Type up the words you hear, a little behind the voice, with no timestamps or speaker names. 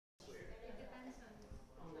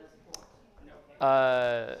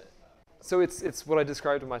So it's what I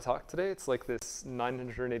described in my talk today. It's like this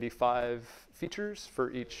 985 features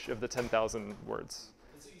for each of the 10,000 words.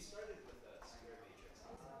 And so you started with a square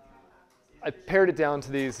matrix. I pared it down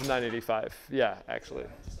to these 985. Yeah, actually.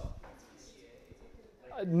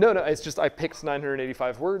 No, it's just I picked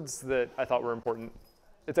 985 words that I thought were important.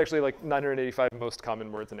 It's actually like 985 most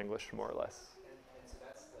common words in English, more or less. And so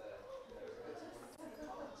that's the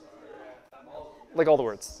columns are all Like all the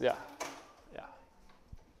words, yeah. Yeah.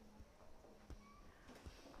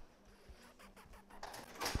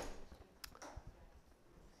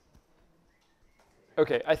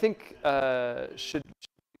 Okay, I think should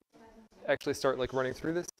actually start like running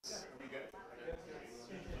through this.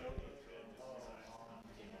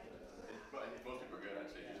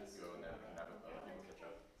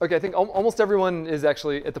 Okay, I think almost everyone is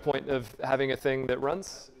actually at the point of having a thing that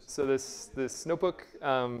runs. So this notebook.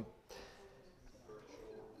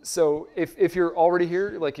 So if you're already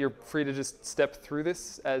here, like you're free to just step through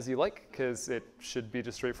this as you like, because it should be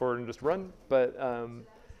just straightforward and just run. But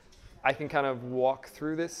I can kind of walk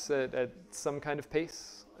through this at some kind of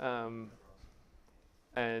pace. And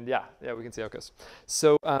yeah, we can see how it goes.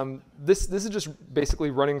 So this is just basically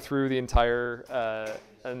running through the entire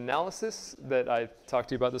analysis that I talked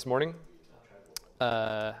to you about this morning.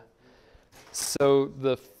 So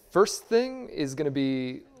the first thing is going to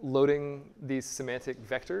be loading these semantic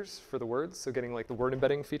vectors for the words, so getting like the word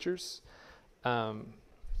embedding features. Hey,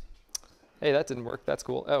 that didn't work. That's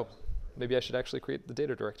cool. Oh, maybe I should actually create the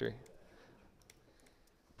data directory,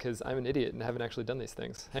 because I'm an idiot and haven't actually done these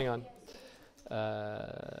things. Hang on.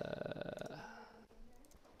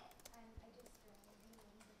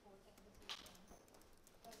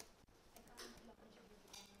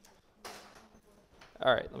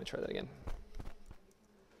 All right, let me try that again.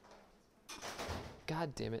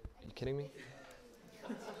 God damn it, are you kidding me?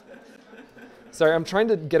 Sorry, I'm trying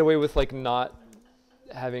to get away with like not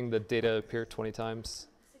having the data appear 20 times.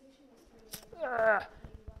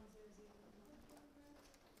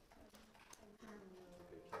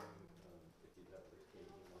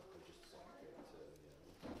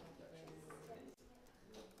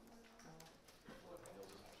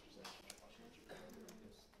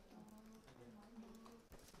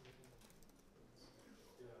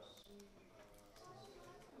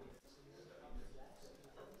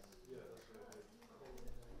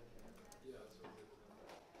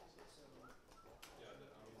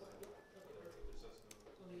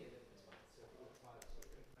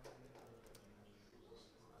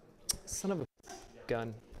 Son of a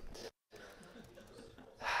gun.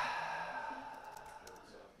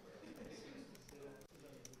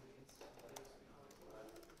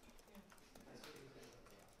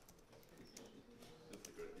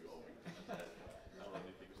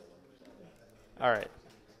 All right.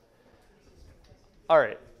 All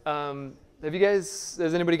right. Has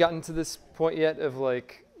anybody gotten to this point yet of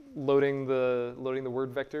like loading the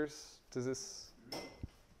word vectors? Does this?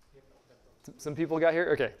 Some people got here.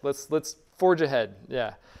 Okay, let's forge ahead.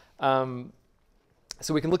 Yeah.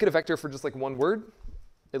 So we can look at a vector for just like one word.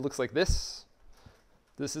 It looks like this.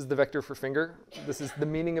 This is the vector for finger. This is the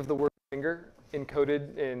meaning of the word finger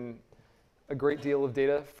encoded in a great deal of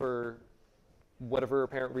data for whatever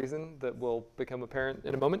apparent reason that will become apparent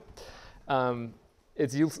in a moment.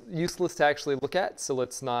 It's useless to actually look at, so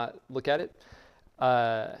let's not look at it.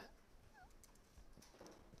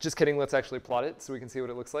 Just kidding, let's actually plot it so we can see what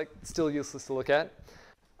it looks like. It's still useless to look at.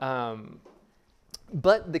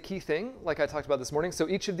 But the key thing, like I talked about this morning, so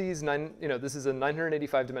each of these this is a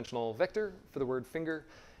 985 dimensional vector for the word finger.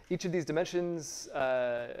 Each of these dimensions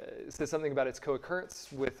says something about its co-occurrence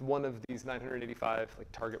with one of these 985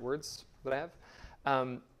 like target words that I have.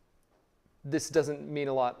 This doesn't mean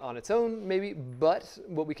a lot on its own, maybe, but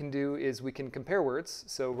what we can do is we can compare words.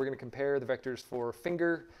 So we're going to compare the vectors for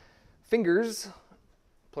fingers,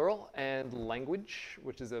 plural, and language,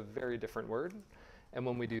 which is a very different word. And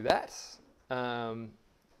when we do that,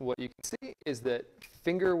 what you can see is that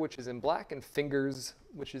finger, which is in black, and fingers,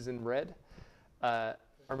 which is in red, are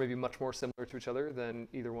maybe much more similar to each other than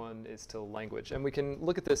either one is to language. And we can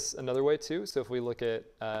look at this another way too. So if we look at,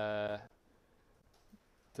 where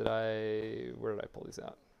did I pull these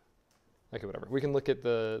out? Okay, whatever. We can look at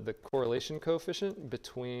the correlation coefficient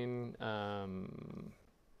between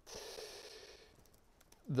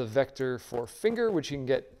the vector for finger, which you can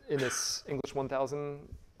get in this English 1000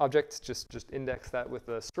 object. Just index that with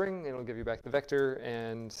a string, and it'll give you back the vector,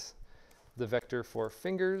 and the vector for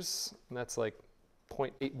fingers, and that's like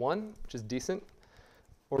 0.81, which is decent.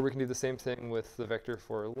 Or we can do the same thing with the vector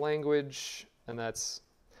for language, and that's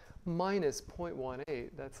minus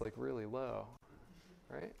 0.18. That's like really low,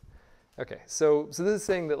 right? Okay, so this is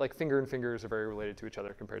saying that like finger and fingers are very related to each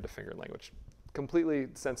other compared to finger and language. Completely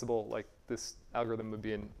sensible, like this algorithm would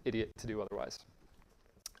be an idiot to do otherwise.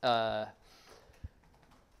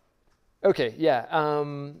 Okay, yeah.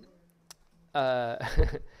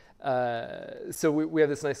 So we have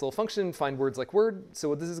this nice little function, find words like word. So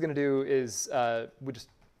what this is going to do is we just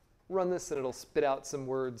run this and it'll spit out some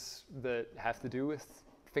words that have to do with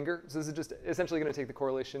finger. So this is just essentially going to take the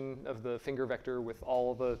correlation of the finger vector with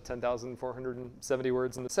all the 10,470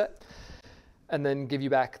 words in the set, and then give you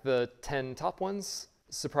back the 10 top ones.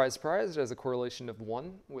 Surprise, surprise, it has a correlation of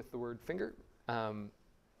 1 with the word finger.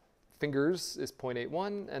 Fingers is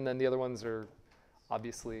 0.81, and then the other ones are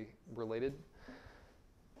obviously related.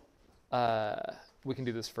 We can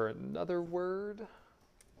do this for another word,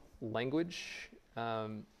 language.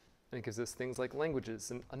 And it gives us things like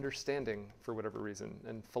languages and understanding for whatever reason,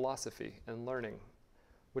 and philosophy and learning,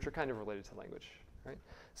 which are kind of related to language, right?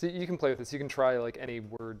 So you can play with this. You can try like any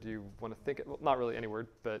word you want to think of. Well, not really any word,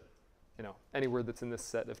 but you know, any word that's in this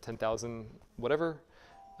set of 10,000 whatever.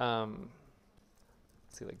 Let's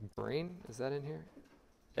see, like brain, is that in here?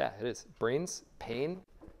 Yeah, it is. Brains, pain,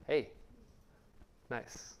 hey,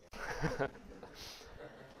 nice.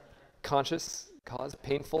 Conscious, cause,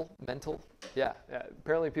 painful, mental. Yeah.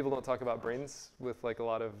 Apparently people don't talk about brains with like a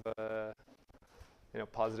lot of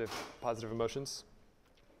positive emotions.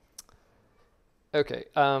 Okay,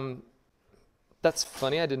 that's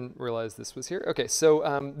funny. I didn't realize this was here. Okay,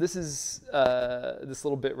 so this is this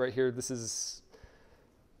little bit right here. This was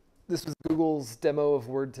Google's demo of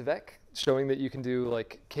Word2Vec, showing that you can do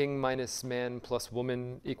like king minus man plus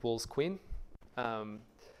woman equals queen.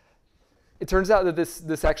 It turns out that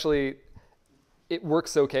this actually, it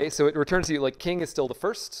works okay. So it returns to you like king is still the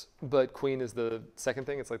first, but queen is the second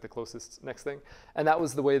thing. It's like the closest next thing. And that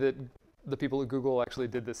was the way that the people at Google actually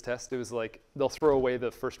did this test. It was like they'll throw away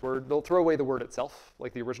the first word. They'll throw away the word itself,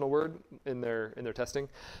 like the original word in their testing.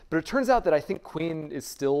 But it turns out that I think queen is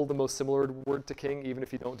still the most similar word to king, even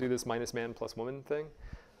if you don't do this minus man plus woman thing.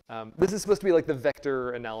 This is supposed to be like the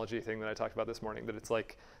vector analogy thing that I talked about this morning, that it's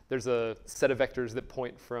like there's a set of vectors that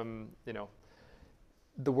point from,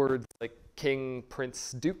 the words like king,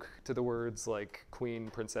 prince, duke to the words like queen,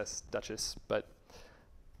 princess, duchess, but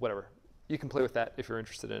whatever. You can play with that if you're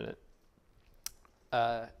interested in it.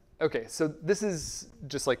 Okay, so this is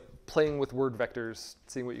just like playing with word vectors,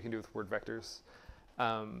 seeing what you can do with word vectors.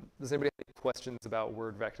 Does anybody have any questions about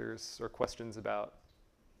word vectors or questions about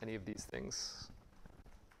any of these things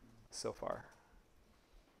so far?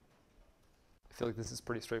 I feel like this is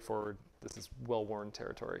pretty straightforward. This is well-worn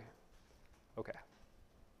territory. Okay.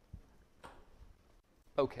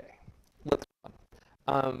 Okay, let's move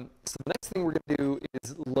on. So the next thing we're going to do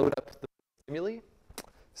is load up the stimuli.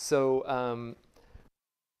 So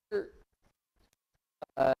we're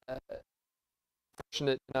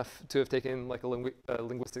fortunate enough to have taken like a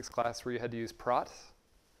linguistics class where you had to use prot.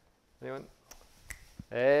 Anyone?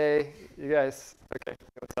 Hey, you guys. Okay,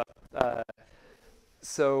 what's up?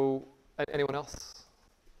 So anyone else?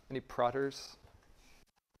 Any protters?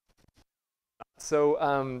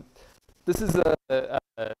 So this is a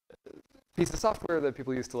piece of software that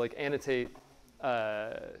people use to like annotate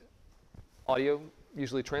audio,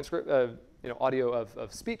 usually transcript, audio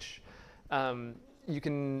of speech.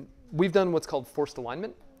 We've done what's called forced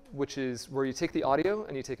alignment, which is where you take the audio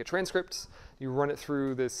and you take a transcript, you run it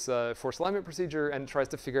through this forced alignment procedure, and it tries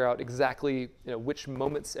to figure out exactly which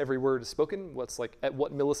moments every word is spoken. What's like at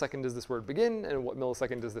what millisecond does this word begin, and what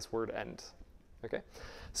millisecond does this word end? Okay,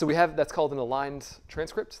 so we have that's called an aligned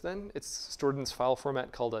transcript. Then it's stored in this file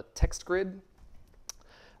format called a text grid.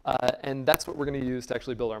 And that's what we're going to use to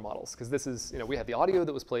actually build our models, because this is, we have the audio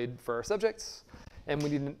that was played for our subjects, and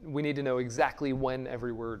we need to know exactly when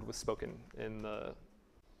every word was spoken in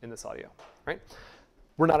this audio, right?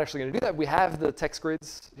 We're not actually going to do that. We have the text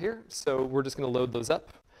grids here, so we're just going to load those up.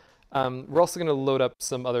 We're also going to load up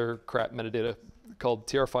some other crap metadata called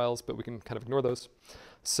TR files, but we can kind of ignore those.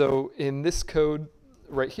 So in this code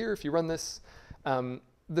right here, if you run this,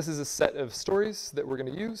 this is a set of stories that we're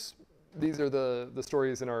going to use. These are the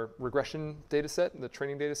stories in our regression data set, the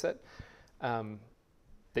training data set.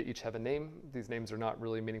 They each have a name. These names are not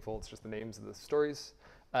really meaningful. It's just the names of the stories.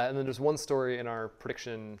 And then there's one story in our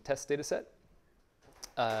prediction test data set.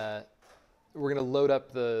 We're going to load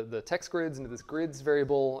up the text grids into this grids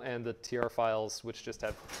variable and the TR files, which just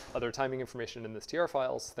have other timing information in this TR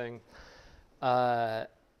files thing. And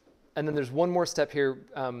then there's one more step here.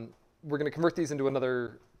 We're going to convert these into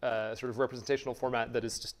another sort of representational format that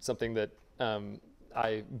is just something that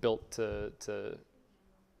I built to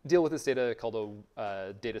deal with this data, called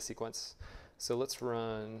a data sequence. So let's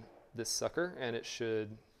run this sucker, and it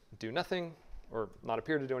should do nothing or not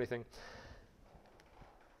appear to do anything.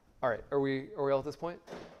 All right, are we all at this point?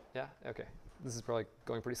 Yeah, okay. This is probably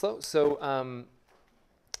going pretty slow. So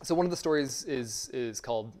so one of the stories is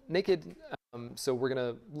called Naked. So we're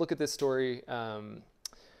gonna look at this story.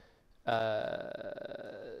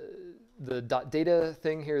 The .data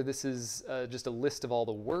thing here, this is just a list of all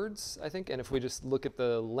the words, I think. And if we just look at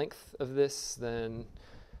the length of this, then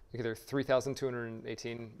okay, there are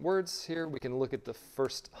 3,218 words here. We can look at the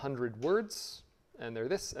first 100 words, and they're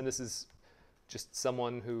this. And this is just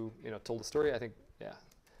someone who told a story. I think, yeah,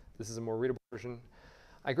 this is a more readable version.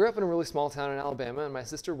 I grew up in a really small town in Alabama, and my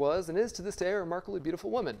sister was and is to this day a remarkably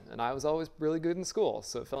beautiful woman. And I was always really good in school,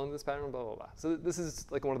 so it fell into this pattern, blah, blah, blah. So this is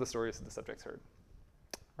like one of the stories that the subjects heard,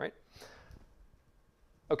 right?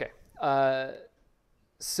 Okay.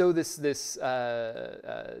 So this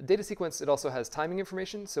data sequence, it also has timing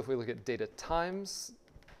information. So if we look at data times,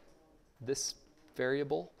 this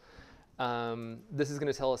variable, this is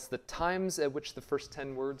going to tell us the times at which the first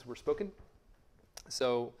 10 words were spoken.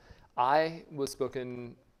 So I was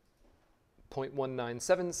spoken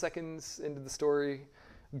 0.197 seconds into the story.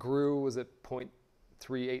 Grew was at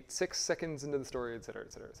 0.386 seconds into the story, et cetera,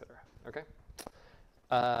 et cetera, et cetera. Okay?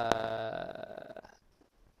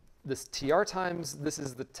 This TR times, this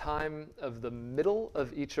is the time of the middle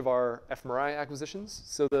of each of our fMRI acquisitions.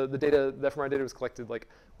 So the fMRI data was collected, like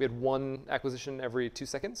we had one acquisition every 2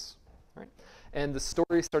 seconds, right? And the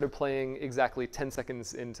story started playing exactly 10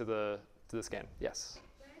 seconds into the scan. Yes?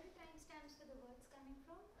 Where are the timestamps for the words coming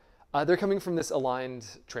from? They're coming from this aligned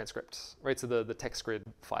transcript, right? So the text grid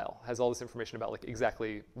file has all this information about like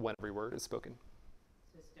exactly when every word is spoken.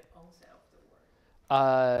 So it's the onset of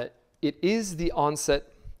the word. It is the onset.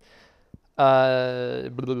 Blah,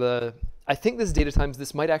 blah, blah. I think this data times,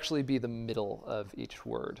 this might actually be the middle of each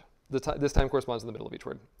word. This time corresponds to the middle of each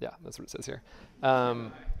word. Yeah, that's what it says here.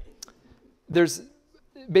 There's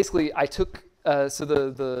basically, I took, so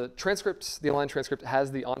the transcript, the aligned transcript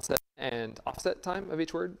has the onset and offset time of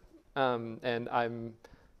each word. And I'm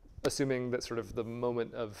assuming that sort of the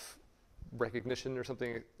moment of recognition or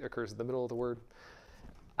something occurs in the middle of the word.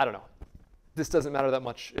 I don't know. This doesn't matter that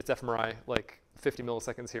much. It's fMRI. Like 50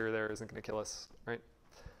 milliseconds here or there isn't going to kill us, right?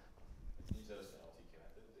 Can you use that as an LTK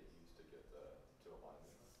method that you use to get to alignment?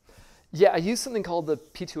 Yeah, I use something called the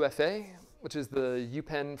P2FA, which is the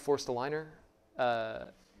UPenn forced aligner.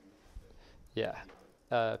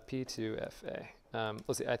 P2FA.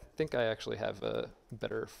 Let's see, I think I actually have a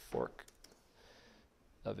better fork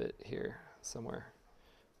of it here somewhere.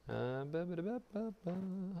 P2FA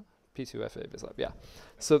BizLab, yeah.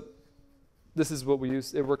 So this is what we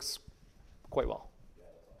use. It works quite well.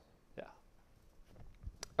 Yeah.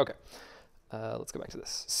 Okay. Let's go back to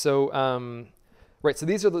this. So, right, so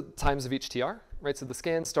these are the times of each TR, right? So the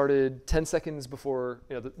scan started 10 seconds before,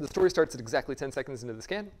 the story starts at exactly 10 seconds into the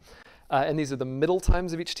scan. And these are the middle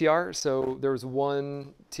times of each TR. So there was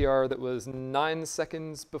one TR that was 9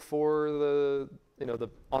 seconds before the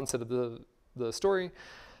onset of the story,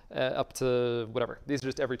 up to whatever. These are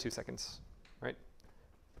just every 2 seconds, right?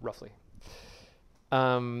 Roughly.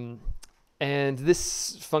 And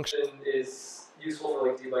this function is useful for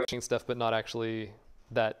like debugging stuff, but not actually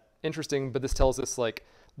that interesting. But this tells us like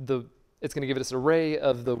it's going to give us an array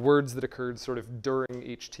of the words that occurred sort of during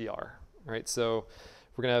each TR, right? So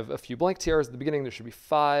we're going to have a few blank TRs at the beginning. There should be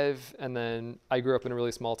 5. And then I grew up in a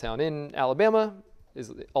really small town in Alabama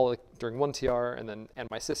is all like during one TR. And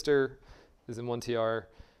my sister is in one TR.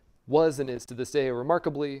 Was and is to this day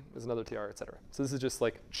remarkably is another TR, et cetera. So this is just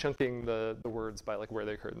like chunking the words by like where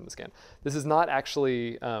they occurred in the scan. This is not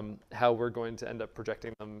actually how we're going to end up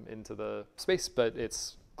projecting them into the space, but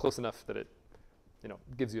it's close enough that it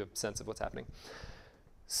gives you a sense of what's happening.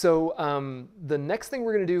 So the next thing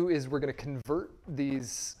we're going to do is we're going to convert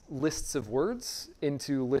these lists of words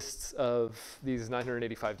into lists of these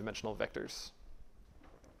 985 dimensional vectors.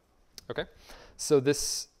 Okay, so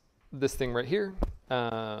this thing right here,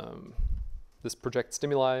 this project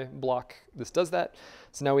stimuli block, this does that.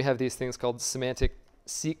 So now we have these things called semantic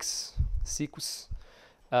seeks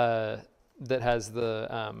that has the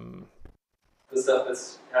stuff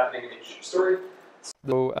that's happening in each story.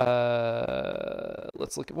 So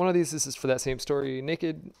let's look at one of these. This is for that same story,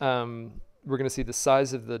 Naked. We're going to see the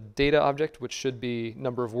size of the data object, which should be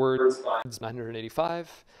number of words,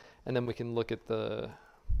 985. And then we can look at the,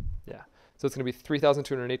 so it's going to be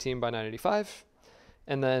 3,218 by 985.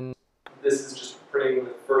 And then this is just printing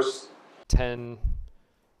the first 10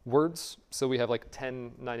 words. So we have like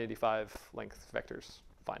 10 985 length vectors.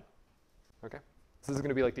 Fine. Okay. So this is going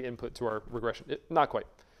to be like the input to our regression. Not quite.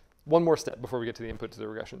 One more step before we get to the input to the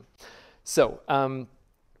regression. So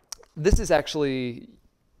this is actually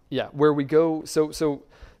Yeah, where we go. So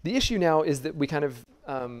the issue now is that we kind of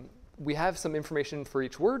we have some information for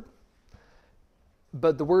each word,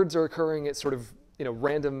 but the words are occurring at sort of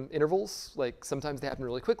random intervals. Like sometimes they happen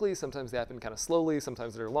really quickly, sometimes they happen kind of slowly,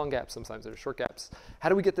 sometimes there are long gaps, sometimes there are short gaps. How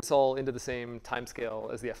do we get this all into the same time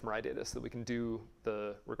scale as the fMRI data so that we can do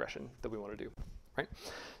the regression that we want to do, right?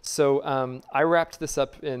 So I wrapped this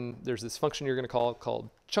up in, there's this function you're going to call called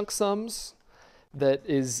chunk sums that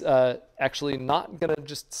is actually not going to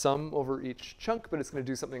just sum over each chunk, but it's going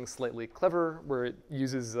to do something slightly clever where it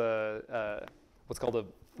uses what's called a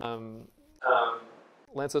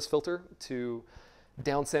Lanczos filter to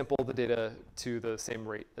downsample the data to the same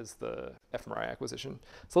rate as the fMRI acquisition.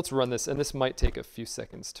 So let's run this, and this might take a few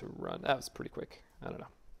seconds to run. That was pretty quick. I don't know.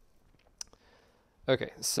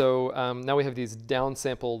 Okay, so now we have these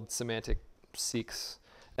downsampled semantic seeks.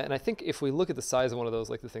 And I think if we look at the size of one of those,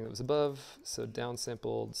 like the thing that was above, so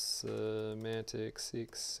downsampled semantic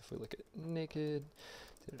seeks, if we look at naked,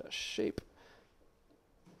 data.shape,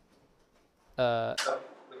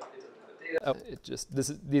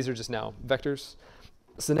 these are just now vectors.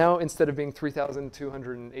 So now instead of being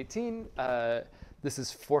 3,218, this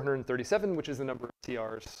is 437, which is the number of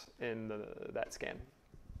TRs in that scan.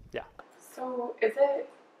 Yeah. So is it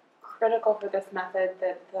critical for this method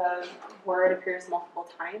that the word appears multiple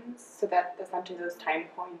times so that essentially those time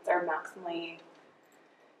points are maximally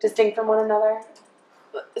distinct from one another?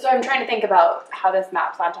 So I'm trying to think about how this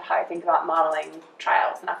maps onto how I think about modeling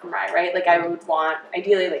trials in fMRI, right? Like I would want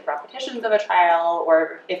ideally like repetitions of a trial,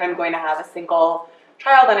 or if I'm going to have a single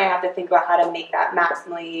trial, then I have to think about how to make that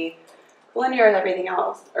maximally linear with everything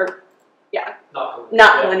else, or yeah,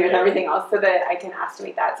 not linear with everything else, so that I can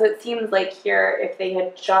estimate that. So it seems like here, if they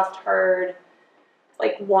had just heard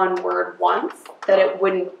like one word once, that it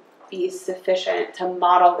wouldn't be sufficient to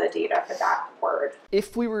model the data for that word.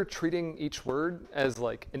 If we were treating each word as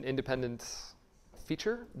like an independent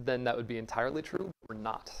feature, then that would be entirely true. We're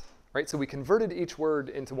not, right? So we converted each word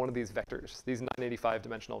into one of these vectors, these 985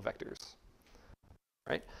 dimensional vectors,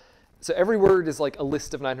 right? So every word is like a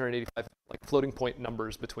list of 985 like floating point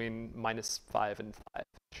numbers between -5 and 5.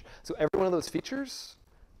 So every one of those features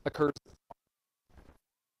occurs.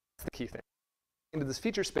 That's the key thing. Into this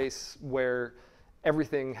feature space where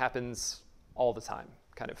everything happens all the time,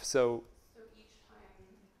 kind of. So each time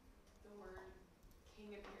the word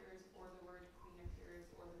king appears, or the word queen appears,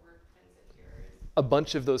 or the word prince appears, a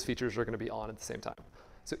bunch of those features are going to be on at the same time.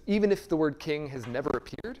 So even if the word king has never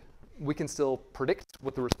appeared, we can still predict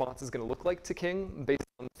what the response is going to look like to king based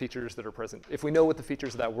on features that are present. If we know what the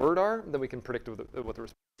features of that word are, then we can predict what the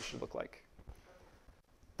response should look like.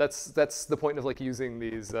 That's the point of like using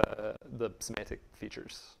these the semantic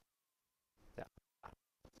features. Yeah. How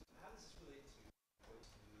does this relate to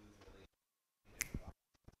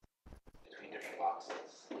between different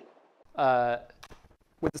voxels?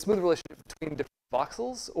 With the smooth relationship between different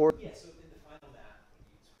voxels, or Yeah, so in the final map, when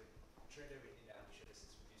you sort of trimmed everything down, you showed us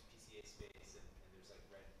this reduced PCA space, and there's like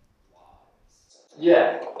red blobs.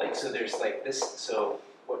 Yeah, like so there's like this. So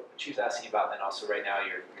what she was asking about, then also right now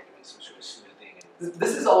you're doing some sort of smoothing.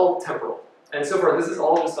 this is all temporal. And so far, this is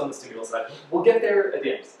all just on the stimulus side. We'll get there at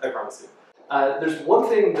the end, I promise you. There's one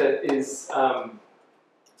thing that is, so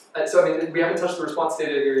I mean, we haven't touched the response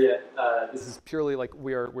data here yet. This is purely like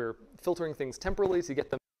we're filtering things temporally to get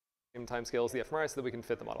them same time scale as the fMRI so that we can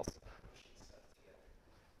fit the models.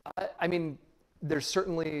 I mean, there's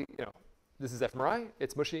certainly, this is fMRI,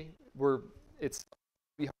 it's mushy. It's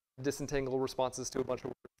hard to disentangle responses to a bunch of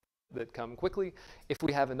words that come quickly. If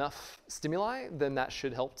we have enough stimuli, then that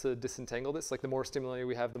should help to disentangle this. Like the more stimuli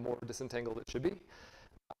we have, the more disentangled it should be.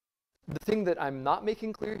 The thing that I'm not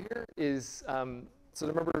making clear here is, so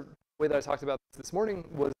remember the way that I talked about this morning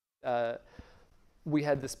was we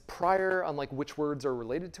had this prior on like which words are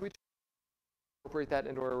related to each other, incorporate that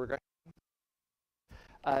into our regression.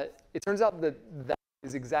 It turns out that that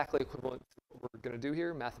is exactly equivalent to what we're going to do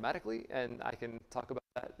here mathematically, and I can talk about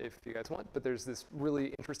that if you guys want, but there's this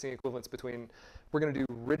really interesting equivalence between, we're going to do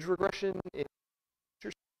ridge regression in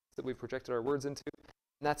features that we've projected our words into,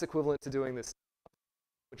 and that's equivalent to doing this,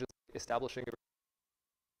 which is establishing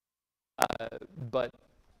but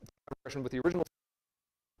regression with the original,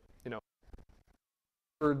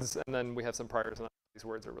 words, and then we have some priors and these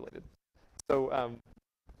words are related. So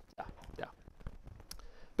yeah.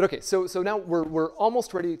 But okay, so now we're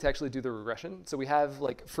almost ready to actually do the regression. So we have,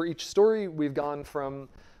 like, for each story, we've gone from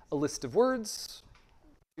a list of words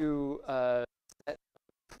to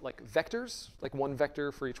like vectors, like one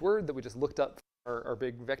vector for each word that we just looked up our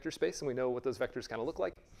big vector space, and we know what those vectors kind of look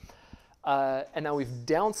like. And now we've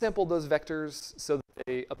downsampled those vectors so that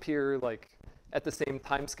they appear like at the same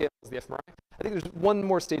time scale as the fMRI. I think there's one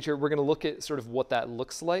more stage here. We're going to look at sort of what that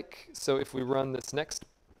looks like. So if we run this next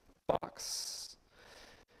box,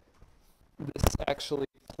 this actually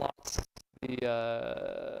plots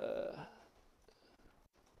the,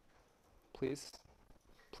 please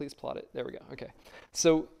plot it. There we go. Okay.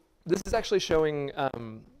 So this is actually showing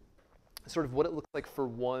sort of what it looks like for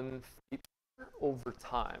one feature over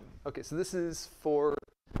time. Okay, so this is for,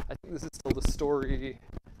 I think this is still the story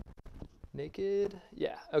naked.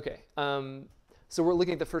 Yeah, okay. So we're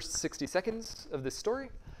looking at the first 60 seconds of this story.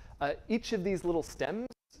 Each of these little stems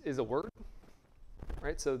is a word,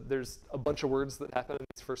 right? So there's a bunch of words that happen in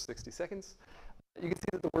these first 60 seconds. You can see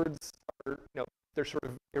that the words are, they're sort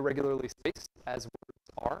of irregularly spaced as words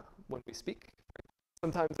are when we speak. Right?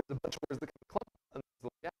 Sometimes there's a bunch of words that come in a clump, and there's a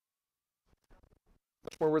little gap.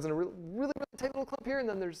 Much more words in a really, really tight little clump here, and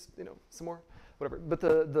then there's, some more, whatever. But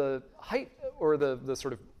the height, or the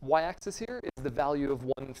sort of y-axis here, is the value of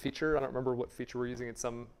one feature. I don't remember what feature we're using. It's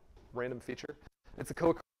some random feature. It's the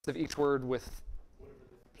co-occurrence of each word with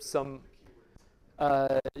some,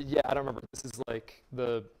 yeah, I don't remember. This is like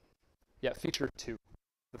feature 2,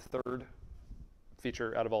 the third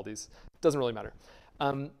feature out of all these. Doesn't really matter.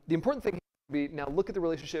 The important thing would be, now look at the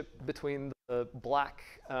relationship between the black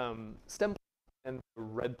stem and the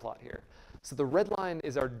red plot here. So the red line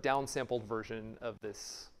is our downsampled version of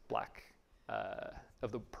this black,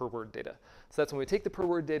 of the per word data. So that's when we take the per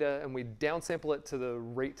word data and we downsample it to the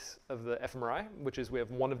rate of the fMRI, which is we have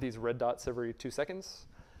one of these red dots every 2 seconds.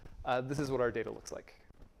 This is what our data looks like,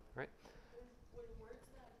 right? Would words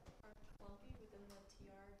that are clumpy within the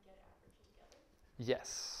TR get averaged together?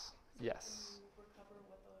 Yes, yes. Can you recover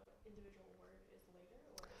what the individual word is later,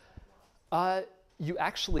 or is that lost? You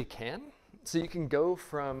actually can. So you can go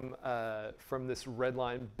from this red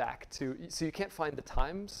line back to, so you can't find the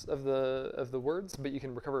times of the words, but you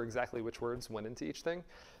can recover exactly which words went into each thing.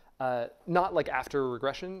 Not like after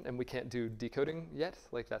regression, and we can't do decoding yet,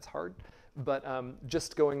 like that's hard. But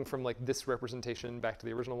just going from like this representation back to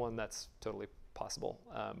the original one, that's totally possible.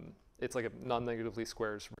 It's like a non-negatively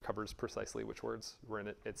squares recovers precisely which words were in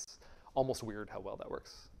it. It's almost weird how well that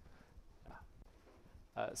works.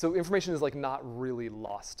 So information is like not really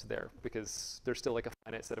lost there because there's still like a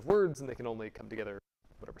finite set of words and they can only come together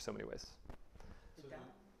whatever so many ways. So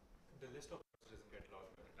the list of words doesn't get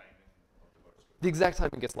lost by the timing of the words. The exact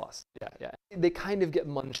timing gets lost. Yeah. They kind of get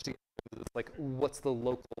munged together. It's like what's the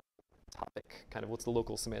local topic, kind of what's the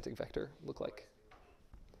local semantic vector look like?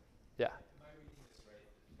 Yeah. Am I reading this right?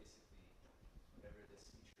 That basically, whatever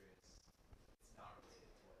this feature is, it's not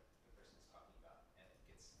related to what the person's talking about, and it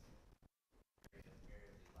gets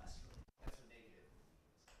invariably less related. That's what negative means,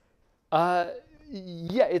 right?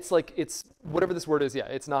 Yeah, it's whatever this word is. Yeah,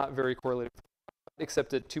 it's not very correlated,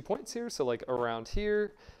 except at 2 points here. So like around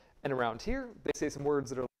here and around here, they say some words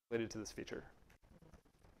that are related to this feature.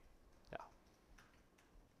 Yeah.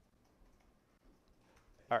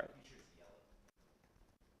 All right.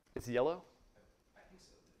 It's yellow? I think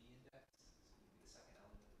so. The V index is going to be the second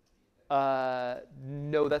element of the V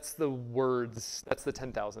index. No, that's the words. That's the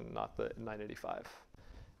 10,000, not the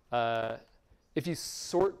 985. If you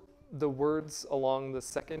sort the words along the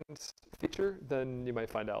second feature, then you might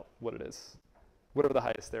find out what it is. Whatever the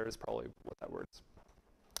highest there is probably what that word is.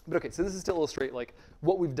 But okay, so this is to illustrate like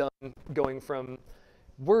what we've done going from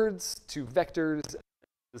words to vectors,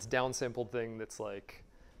 this downsampled thing that's like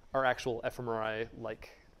our actual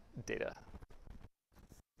fMRI-like data.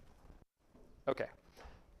 Okay,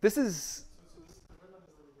 this is,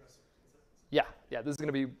 yeah, this is going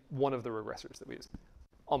to be one of the regressors that we use.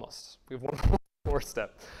 Almost. We have one more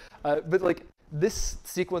step. But like this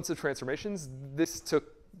sequence of transformations, this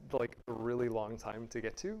took like a really long time to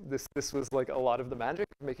get to. This was like a lot of the magic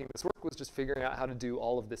of making this work was just figuring out how to do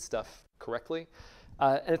all of this stuff correctly.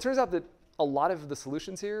 And it turns out that a lot of the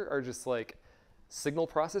solutions here are just like signal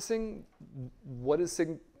processing. What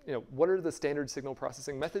are the standard signal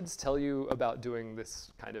processing methods tell you about doing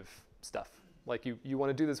this kind of stuff? Like you want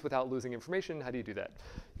to do this without losing information. How do you do that?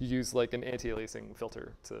 You use like an anti-aliasing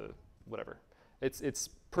filter to whatever. It's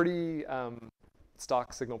pretty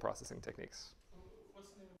stock signal processing techniques. What's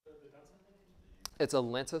the name of the downsample? It's a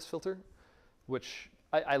Lantos filter, which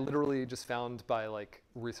I literally just found by like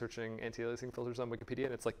researching anti-aliasing filters on Wikipedia,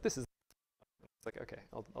 and it's like this is. It's like okay,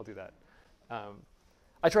 I'll do that.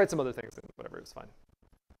 I tried some other things and whatever, it was fine.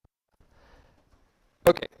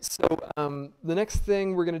 Okay, so the next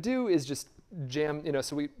thing we're going to do is just jam,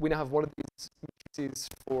 so we now have one of these matrices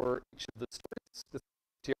for each of the stories.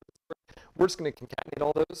 We're just going to concatenate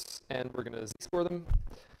all those, and we're going to z-score them.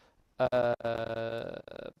 Blah,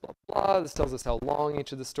 blah. This tells us how long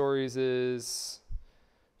each of the stories is.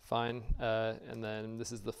 fine. And then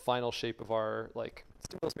this is the final shape of our like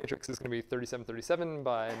stimulus matrix is going to be 3737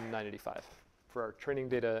 by 985 for our training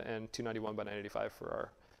data and 291 by 985 for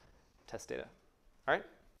our test data. All right?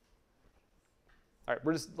 All right,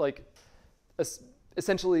 we're just like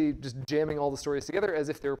essentially just jamming all the stories together as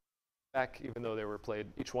if they were back, even though they were played,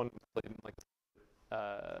 each one played in like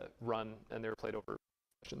run, and they were played over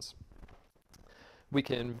sessions. We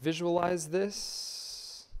can visualize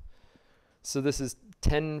this. So this is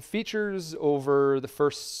 10 features over the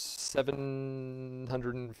first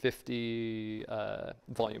 750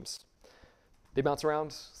 volumes. They bounce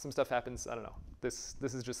around, some stuff happens, I don't know. This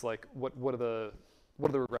is just like, what are the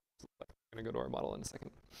regressions look like? I'm gonna go to our model in a second.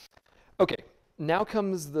 Okay, now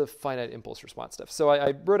comes the finite impulse response stuff. So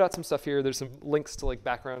I wrote out some stuff here. There's some links to like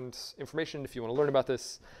background information if you want to learn about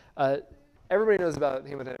this. Everybody knows about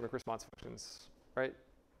hemodynamic response functions, right?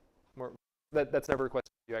 That's never a question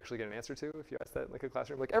you actually get an answer to if you ask that in like a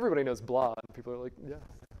classroom. Like everybody knows blah, and people are like, yeah.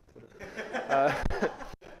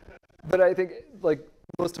 But I think like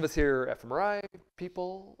most of us here are fMRI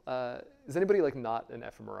people. Is anybody like not an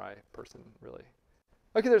fMRI person really?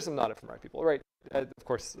 Okay, there's some not fMRI people, right? Of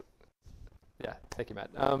course. Yeah, thank you, Matt.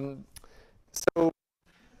 So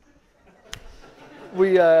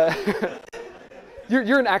we, you're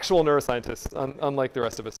an actual neuroscientist, unlike the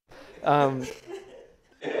rest of us.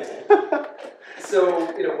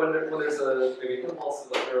 So when there's a maybe impulse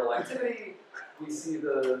of like neural activity, we see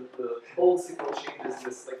the bold signal changes in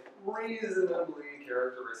this like reasonably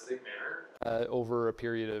characteristic manner over a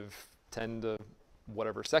period of 10 to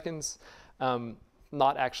whatever seconds.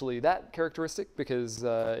 Not actually that characteristic because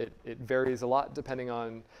it varies a lot depending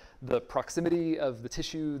on the proximity of the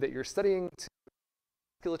tissue that you're studying to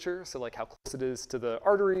musculature. So like how close it is to the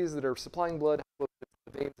arteries that are supplying blood, how close it is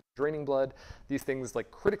to the veins that are draining blood. These things like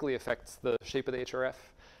critically affect the shape of the HRF.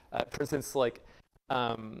 For instance, like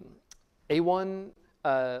A1,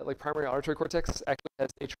 like primary auditory cortex actually has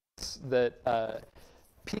HRFs that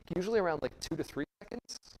peak usually around like 2 to 3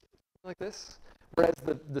 seconds, like this. Whereas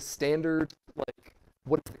the standard, like,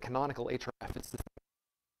 what is the canonical HRF? It's the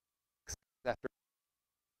after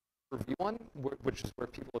V1, which is where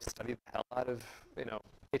people have studied the hell out of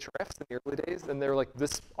HRFs in the early days, and they're like,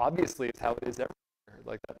 this obviously is how it is everywhere.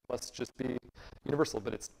 Like that must just be universal,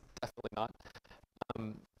 but it's definitely not. So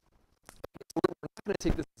we're not going to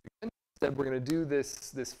take this again. Instead, we're going to do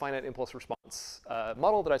this finite impulse response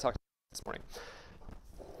model that I talked about this morning.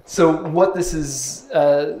 So what this is,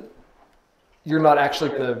 you're not actually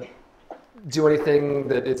going to do anything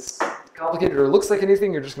that it's complicated or looks like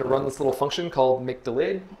anything. You're just going to run this little function called make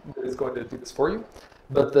delayed that is going to do this for you.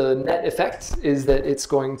 But the net effect is that it's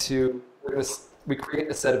going to, we create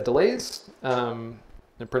a set of delays and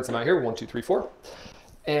print them out here, 1, 2, 3, 4.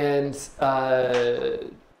 And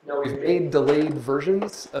now we've made delayed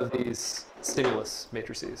versions of these stimulus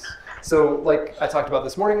matrices. So like I talked about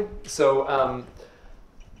this morning, so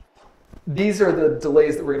these are the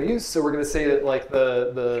delays that we're going to use. So we're going to say that like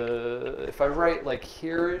if I write like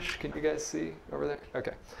here-ish, can you guys see over there?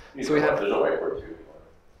 Okay. So we have. There's a whiteboard too.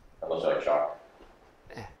 Unless I like chalk.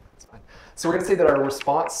 It's fine. So we're going to say that our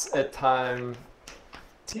response at time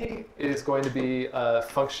t is going to be a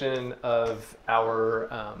function of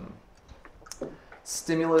our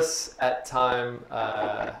stimulus at time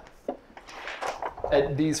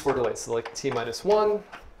at these 4 delays. So like t minus 1,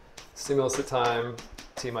 stimulus at time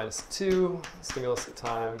t minus 2, stimulus at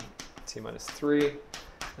time t minus 3,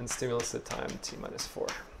 and stimulus at time t minus 4.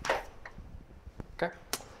 Okay.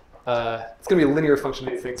 It's going to be a linear function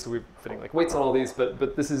of these things, so we're fitting like weights on all these,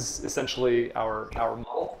 but this is essentially our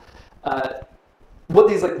model. What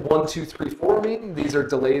these like 1, 2, 3, 4 mean, these are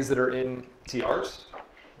delays that are in TRs,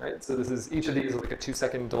 right? So this is, each of these is like a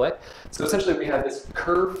 2-second delay. So essentially we have this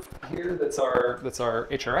curve here that's our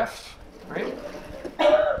HRF, right?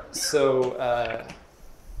 So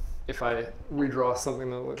if I redraw something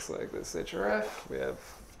that looks like this HRF, we have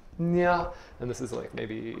nya, and this is like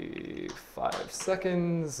maybe 5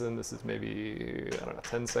 seconds, and this is maybe, I don't know,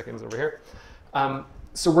 10 seconds over here.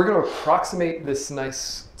 So we're going to approximate this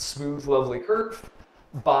nice, smooth, lovely curve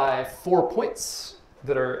by 4 points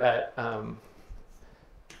that are at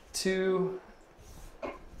 2,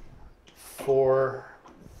 4,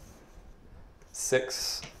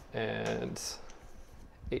 6, and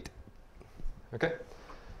 8. Okay?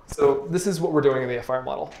 So this is what we're doing in the FR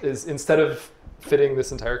model, is instead of fitting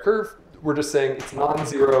this entire curve, we're just saying it's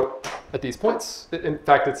non-zero at these points. In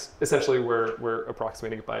fact, it's essentially we're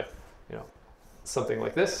approximating it by, something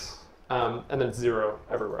like this, and then it's 0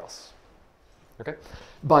 everywhere else. Okay?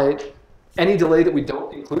 By any delay that we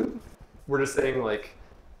don't include, we're just saying like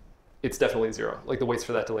it's definitely 0. Like the weights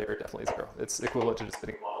for that delay are definitely 0. It's equivalent to just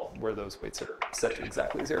fitting a model where those weights are set to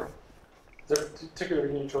exactly 0. Is there a particular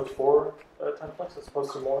reason you chose 4 time flex as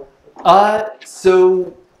opposed to more?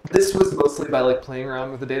 So this was mostly by like playing around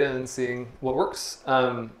with the data and seeing what works.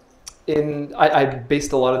 I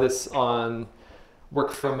based a lot of this on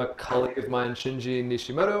work from a colleague of mine, Shinji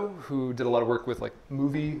Nishimoto, who did a lot of work with like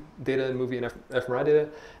movie data and movie and fMRI data.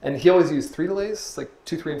 And he always used 3 delays, like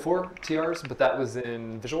 2, 3, and 4 TRs, but that was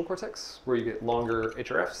in visual cortex, where you get longer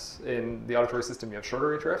HRFs. In the auditory system, you have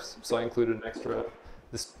shorter HRFs. So I included an extra,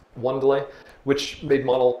 this 1 delay, which made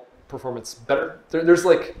model performance better. There's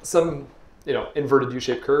like some, inverted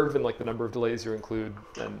U-shaped curve in like the number of delays you include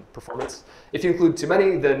and performance. If you include too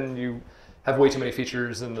many, then you have way too many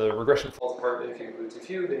features and the regression falls apart. And if you include too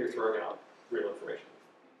few, then you're throwing out real information,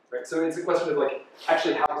 right? So it's a question of like,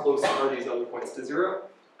 actually how close are these other points to 0?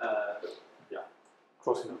 Yeah.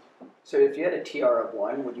 Close enough. So if you had a TR of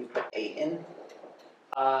 1, would you put 8 in?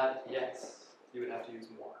 Yes, you would have to use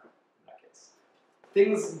more in that case.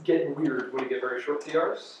 Things get weird when you get very short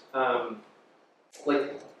TRs.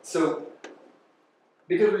 So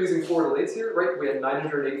because we're using 4 delays here, right? We had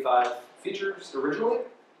 985 features originally.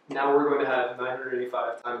 Now we're going to have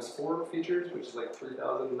 985 times 4 features, which is like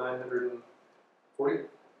 3,940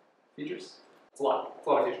 features. It's a lot. It's a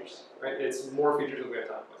lot of features, right? It's more features than we have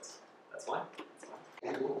time points. That's fine.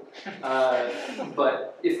 That's fine.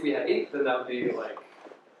 But if we had 8, then that would be like,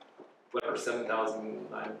 whatever,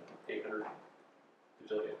 7,800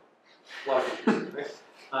 bajillion. A lot of features, right?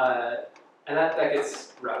 And that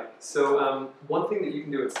gets rowdy. So one thing that you can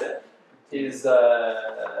do instead is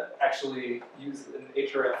actually use an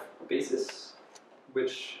HRF basis,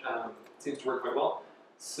 which seems to work quite well.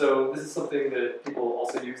 So this is something that people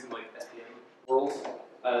also use in like SPM worlds.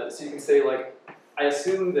 So you can say like, I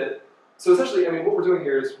assume that, so essentially, what we're doing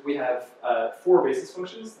here is we have 4 basis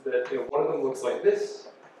functions that, one of them looks like this,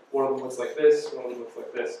 one of them looks like this, one of them looks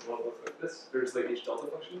like this, one of them looks like this. There's like each delta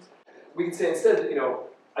functions. We can say instead that,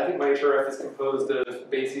 I think my HRF is composed of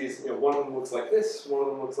bases, one of them looks like this, one of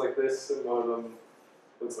them looks like this, and one of them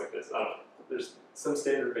looks like this. I don't know. There's some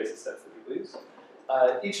standard basis sets that people use.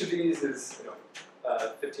 Each of these is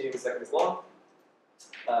 15 seconds long.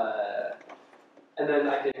 And then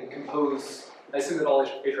I can compose, I assume that all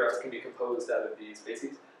HRFs can be composed out of these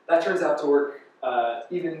bases. That turns out to work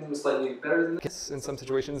even slightly better than this. In some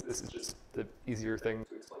situations, this is just the easier thing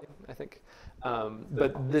to explain, I think.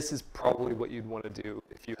 But this is probably what you'd want to do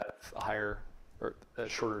if you have a higher or a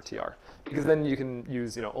shorter TR, because then you can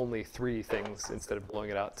use only 3 things instead of blowing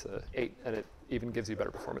it out to 8, and it even gives you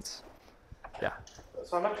better performance. Yeah.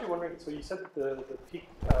 So I'm actually wondering. So you said the peak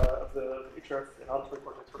of the HRF in auditory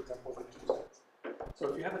cortex, for example, is like 2 seconds. So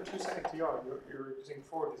if you have a 2-second TR, you're using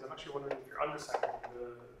 4 of these. I'm actually wondering if you're understanding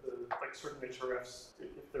the like certain HRFs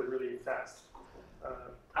if they're really fast.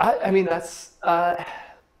 That's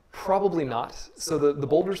probably not. So the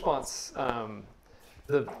bold response,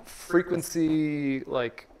 the frequency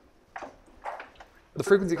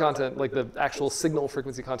content, like the actual signal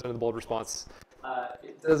frequency content of the bold response,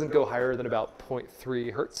 it doesn't go higher than about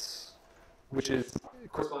 0.3 hertz, which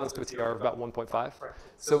corresponds to a TR of about 1.5. Right.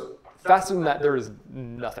 So faster than that, there is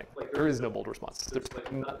nothing. Like there is no bold response. There's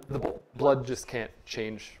the blood just can't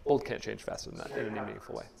change. Bold can't change faster than that in any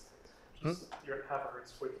meaningful way. You're at half a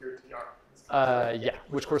hertz with your TR. Yeah,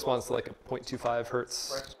 which corresponds to like a 0.25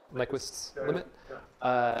 hertz Nyquist's limit.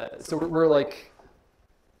 Yeah. So we're like,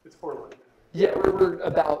 it's 4. Yeah, we're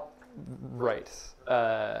about right.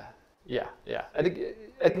 Yeah. I think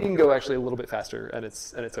you can go actually a little bit faster, and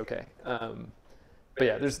it's okay. But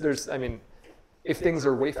yeah, there's if things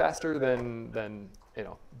are way faster, then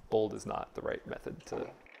bold is not the right method to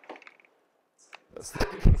those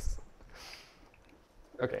things.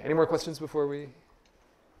 Okay, any more questions before we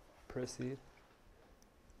proceed?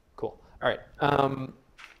 Cool. All right.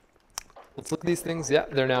 Let's look at these things. Yeah,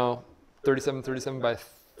 they're now 3737 by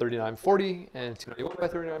 3940 and 291 by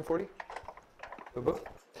 3940. Boom, boom.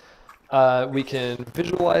 We can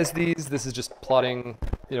visualize these. This is just plotting,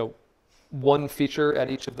 one feature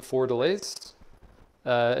at each of the 4 delays.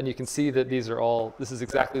 And you can see that this is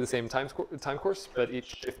exactly the same time course, but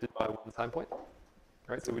each shifted by 1 time point. All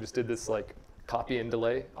right, so we just did this like copy and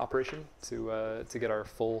delay operation to get our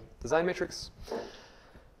full design matrix.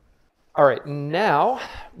 All right, now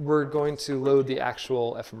we're going to load the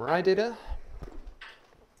actual fMRI data.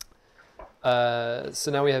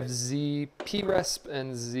 So now we have ZPResp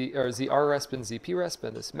and ZRresp and ZPresp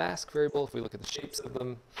and this mask variable if we look at the shapes of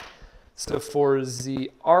them. So for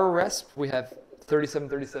ZRresp, we have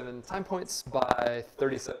 3737 time points by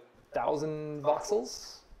 37,000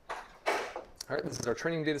 voxels. All right, this is our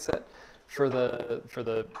training data set. For the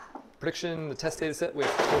prediction, the test data set, we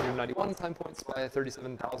have 491 time points by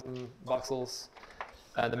 37,000 voxels.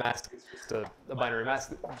 The mask is just a binary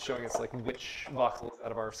mask showing us like which voxels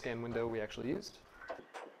out of our scan window we actually used.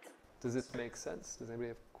 Does this make sense? Does anybody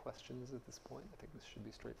have questions at this point? I think this should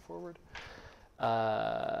be straightforward.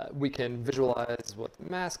 We can visualize what the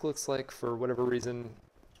mask looks like for whatever reason.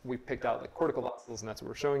 We picked out like cortical voxels, and that's what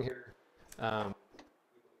we're showing here.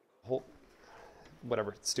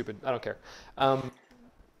 Whatever, it's stupid, I don't care.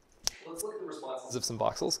 Let's look at the responses of some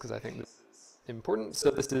voxels, because I think this is important. So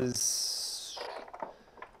this is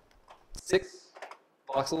 6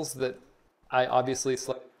 voxels that I obviously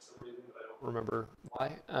selected for some reason, but I don't remember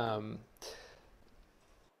why.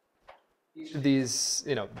 Each of these,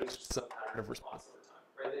 you know, there's some pattern of response over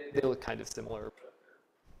time, right? They look kind of similar, but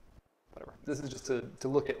whatever. This is just to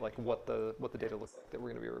look at like what the data looks like that we're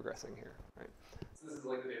going to be regressing here, right? So this is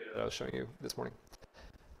like the data that I was showing you this morning.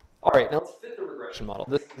 All right, now let's fit the regression model.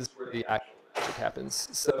 This is where the actual magic happens.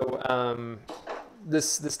 So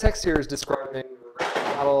this text here is describing the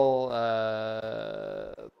regression model,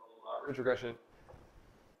 ridge regression.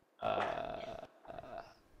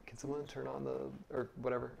 Can someone turn on the, or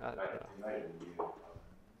whatever? I don't know.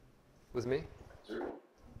 Was it me? Did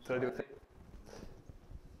I do a thing?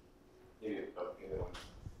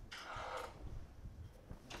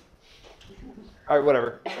 All right,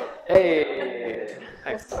 whatever. Hey,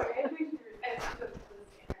 thanks. All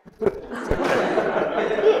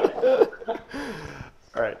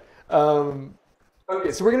right.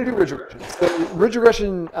 Okay, so we're going to do ridge regression. So ridge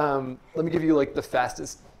regression, let me give you like the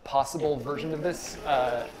fastest possible version of this.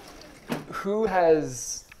 Who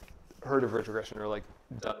has heard of ridge regression or like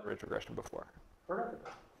done ridge regression before?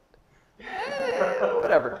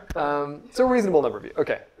 Whatever. So a reasonable number of you.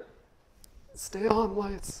 Okay. Stay on,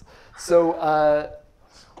 lights. So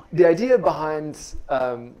the idea behind,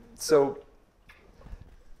 so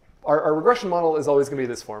our regression model is always going to be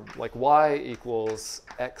this form, like y equals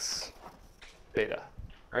x beta,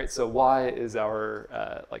 right? So y is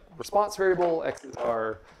our like response variable, x is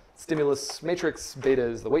our stimulus matrix, beta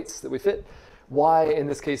is the weights that we fit. Y in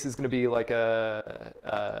this case is going to be like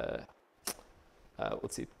a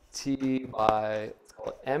let's see, t by, let's call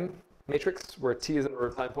it m matrix, where t is the number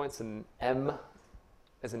of time points and m,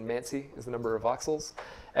 as in Mancy, is the number of voxels.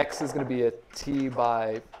 X is going to be a t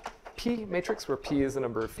by p matrix, where p is the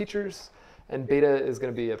number of features, and beta is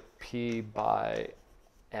going to be a p by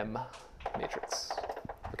m matrix.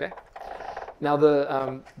 Okay. Now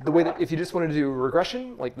the way that, if you just wanted to do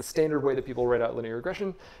regression, like the standard way that people write out linear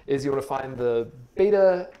regression, is you want to find the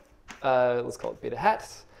beta, let's call it beta hat,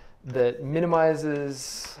 that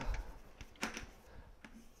minimizes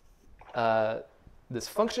this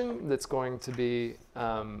function that's going to be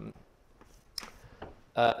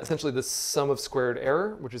essentially the sum of squared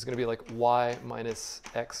error, which is going to be like y minus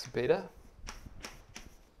x beta.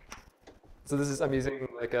 So this is, I'm using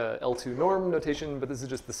like a L2 norm notation, but this is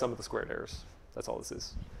just the sum of the squared errors. That's all this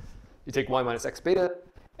is. You take y minus x beta,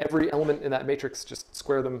 every element in that matrix, just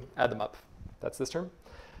square them, add them up. That's this term.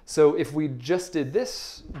 So if we just did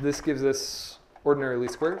this, this gives us ordinary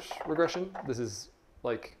least squares regression. This is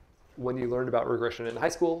like when you learned about regression in high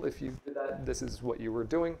school. If you did that, this is what you were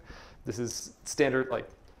doing. This is standard like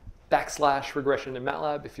backslash regression in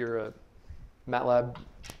MATLAB if you're a MATLAB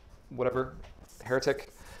whatever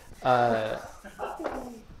heretic.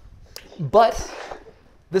 But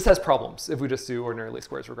this has problems if we just do ordinary least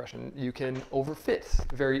squares regression. You can overfit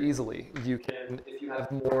very easily. You can, if you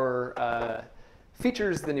have more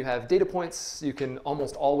features than you have data points, you can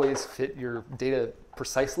almost always fit your data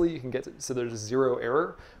precisely. You can get to, so there's 0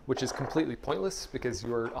 error, which is completely pointless because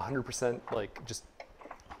you're 100% like just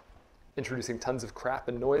introducing tons of crap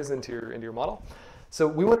and noise into your model. So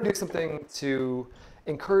we want to do something to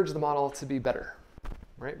encourage the model to be better.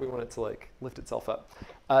 Right? We want it to like lift itself up.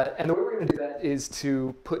 And the way we're going to do that is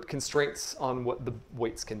to put constraints on what the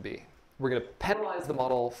weights can be. We're going to penalize the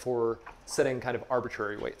model for setting kind of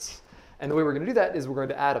arbitrary weights. And the way we're going to do that is we're going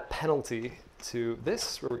to add a penalty to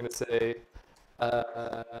this, where we're going to say,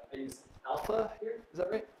 I use alpha here, is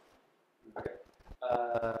that right? Okay.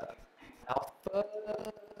 Alpha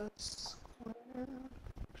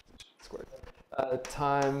squared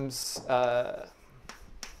times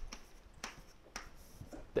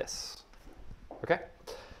this, okay?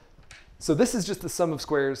 So this is just the sum of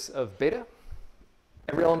squares of beta.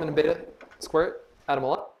 Every element in beta, square it, add them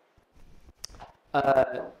all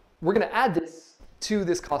up. We're going to add this to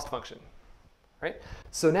this cost function, right?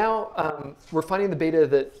 So now we're finding the beta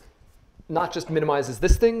that not just minimizes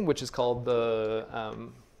this thing, which is called the,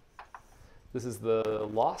 this is the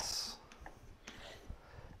loss.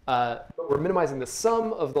 But we're minimizing the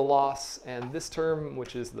sum of the loss and this term,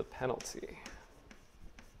 which is the penalty.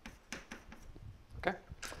 Okay.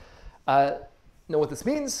 Now what this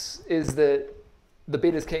means is that the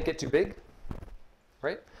betas can't get too big,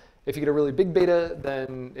 right? If you get a really big beta,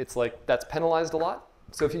 then it's like that's penalized a lot.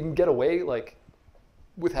 So if you can get away like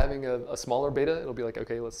with having a smaller beta, it'll be like,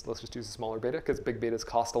 okay, let's just use a smaller beta because big betas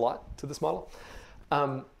cost a lot to this model.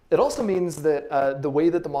 It also means that the way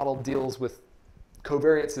that the model deals with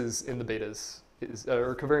covariances in the betas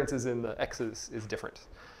or covariances in the x's is different.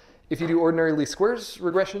 If you do ordinary least squares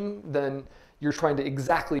regression, then you're trying to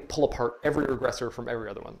exactly pull apart every regressor from every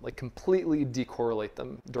other one, like completely decorrelate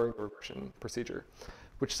them during the regression procedure,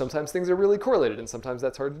 which sometimes things are really correlated and sometimes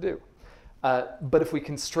that's hard to do. But if we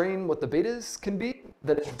constrain what the betas can be,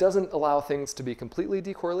 then it doesn't allow things to be completely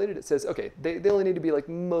decorrelated. It says, okay, they only need to be like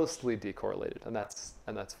mostly decorrelated, and that's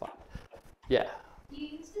fine. Yeah. Do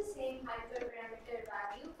you use the same hyperparameter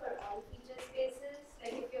value for all feature spaces?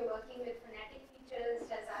 Like if you're working with phonetic features, does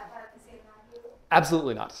that have the same value?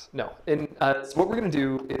 Absolutely not, no. And so what we're going to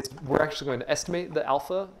do is we're actually going to estimate the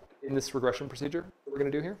alpha in this regression procedure that we're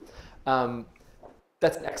going to do here.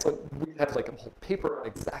 That's an excellent, we have like a whole paper on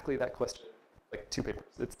exactly that question, like 2 papers.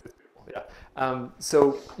 It's beautiful, yeah.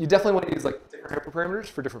 So you definitely want to use like different hyperparameters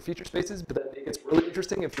for different feature spaces, but then it gets really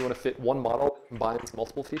interesting if you want to fit one model that combines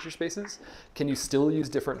multiple feature spaces. Can you still use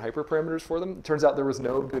different hyperparameters for them? It turns out there was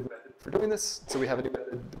no good method for doing this, so we have a new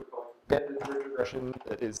method that we call banded bridge regression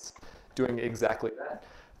that is doing exactly that.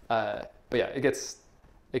 But yeah, it gets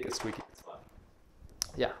tweaky. It's fun.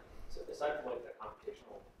 Yeah. So aside from like the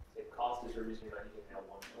computational cost, is there a reason you're not using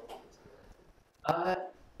L1?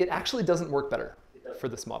 It actually doesn't work better for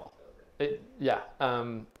this model. Yeah,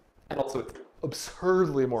 and also it's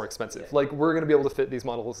absurdly more expensive. Like we're going to be able to fit these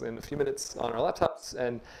models in a few minutes on our laptops,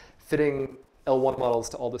 and fitting L1 models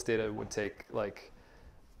to all this data would take like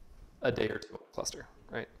a day or 2 on a cluster,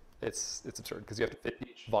 right? It's absurd because you have to fit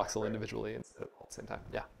each voxel individually instead of all at the same time.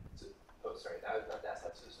 Yeah. So, oh, sorry, I was about to ask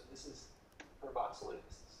that. So this is per voxel.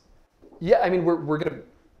 Yeah, I mean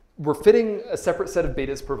we're fitting a separate set of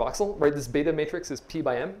betas per voxel, right? This beta matrix is p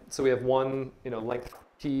by m, so we have one length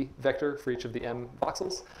p vector for each of the m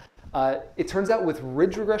voxels. It turns out with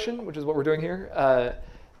ridge regression, which is what we're doing here,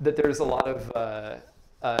 that there's a lot of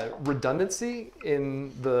redundancy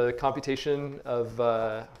in the computation of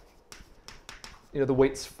the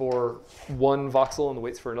weights for one voxel and the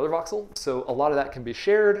weights for another voxel. So a lot of that can be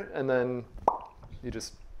shared, and then you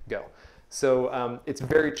just go. So it's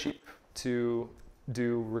very cheap to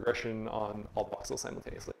do regression on all voxels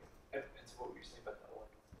simultaneously. And so what were you saying about L1?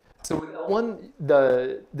 So with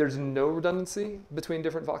L1, there's no redundancy between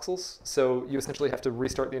different voxels. So you essentially have to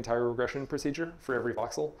restart the entire regression procedure for every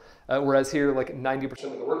voxel. Whereas here, like 90%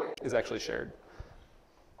 of the work is actually shared.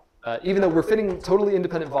 Even though we're fitting totally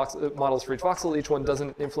independent models for each voxel, each one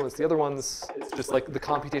doesn't influence the other ones. It's just like the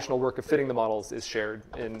computational work of fitting the models is shared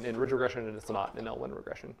in ridge regression, and it's not in L1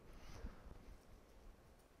 regression.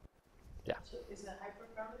 Yeah. So is the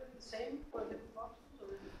hyperparameter the same for different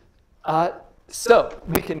voxels? So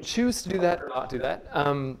we can choose to do that or not do that.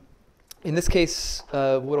 In this case,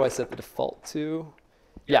 what do I set the default to?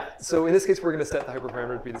 Yeah, so in this case, we're going to set the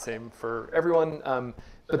hyperparameter to be the same for everyone.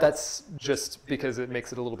 But that's just because it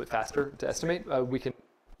makes it a little bit faster to estimate. We can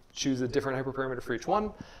choose a different hyperparameter for each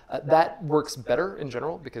one. That works better in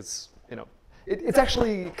general because it's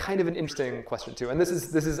actually kind of an interesting question too. And this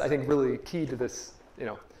is I think really key to this.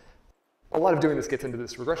 A lot of doing this gets into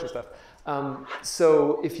this regression stuff.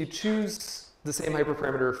 So if you choose the same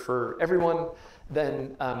hyperparameter for everyone,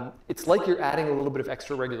 then it's like you're adding a little bit of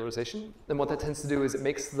extra regularization. And what that tends to do is it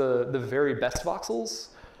makes the very best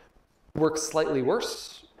voxels work slightly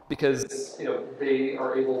worse because they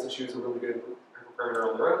are able to choose a really good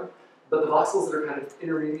hyperparameter on their own. But the voxels that are kind of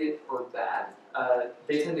intermediate or bad,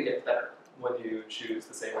 they tend to get better when you choose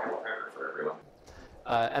the same hyperparameter for everyone.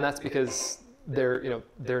 And that's because their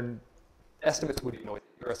estimates would be noisy.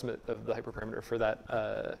 Your estimate of the hyperparameter for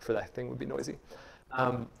that thing would be noisy.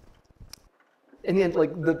 In the end,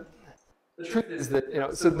 like the truth is that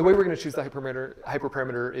so the way we're going to choose the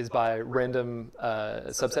hyperparameter is by random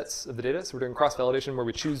subsets of the data. So we're doing cross-validation where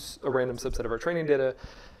we choose a random subset of our training data,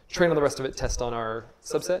 train on the rest of it, test on our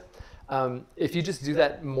subset. If you just do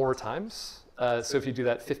that more times, so if you do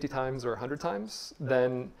that 50 times or 100 times,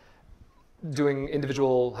 then doing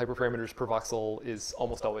individual hyperparameters per voxel is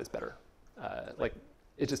almost always better. Like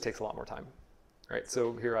it just takes a lot more time. Right,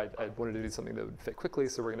 so here I wanted to do something that would fit quickly,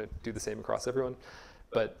 so we're going to do the same across everyone.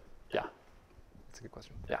 But yeah, it's a good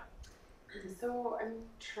question. Yeah. So I'm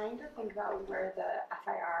trying to think about where the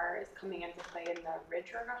FIR is coming into play in the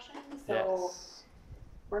ridge regression. So yes.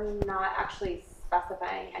 We're not actually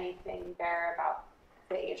specifying anything there about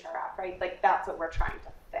the HRF, right? Like that's what we're trying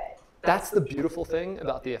to fit. That's the beautiful thing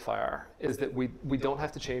about the FIR, is that we don't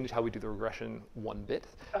have to change how we do the regression one bit.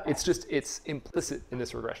 Okay. It's implicit in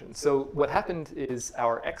this regression. So what happened is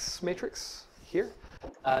our X matrix here,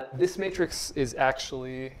 this matrix is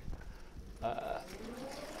actually,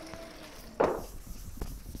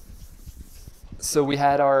 so we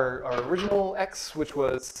had our original X, which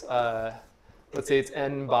was, let's say it's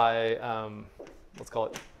n by, let's call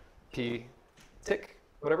it p tick,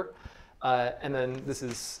 whatever. And then this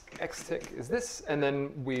is x tick is this, and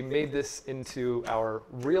then we made this into our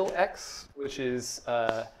real X, which is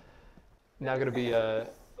now going to be a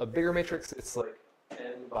bigger matrix. It's like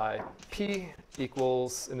n by p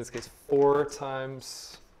equals, in this case, 4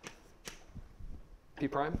 times p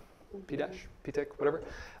prime, p dash, p tick, whatever,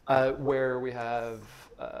 where we have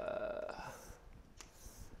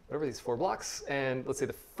whatever these 4 blocks. And let's say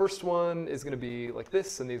the first one is going to be like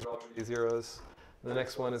this, and these are all going to be zeros. The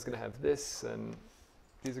next one is going to have this, and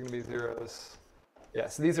these are going to be zeros. Yeah,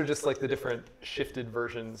 so these are just like the different shifted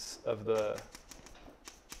versions of the,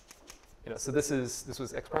 so this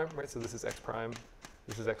was x prime, right? So this is x prime,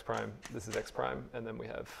 this is x prime, this is x prime, and then we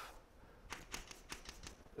have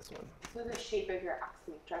this one. So the shape of your X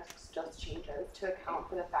matrix just changes to account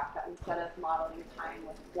for the fact that instead of modeling time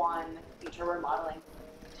with one feature, we're modeling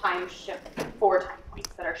time shift 4 time points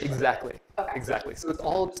that are shifted. Exactly. Okay. Exactly. So it's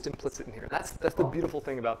all just implicit in here. That's the beautiful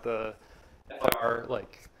thing about the FIR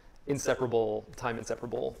time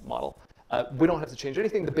inseparable model. We don't have to change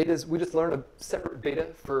anything. The betas, we just learn a separate beta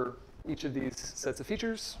for each of these sets of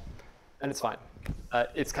features, and it's fine.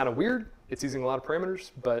 It's kind of weird. It's using a lot of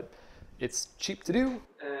parameters, but it's cheap to do,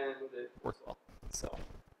 and it works well. So,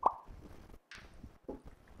 all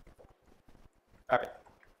right.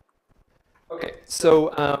 Okay,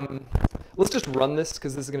 so let's just run this,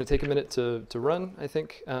 because this is going to take a minute to run, I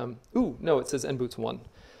think. Ooh, no, it says nboots 1.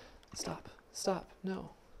 Stop, no.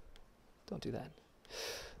 Don't do that.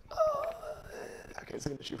 Okay, it's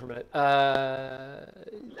going to shoot for a minute.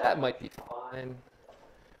 That might be fine.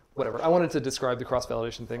 Whatever. I wanted to describe the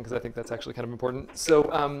cross-validation thing, because I think that's actually kind of important.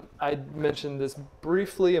 So I mentioned this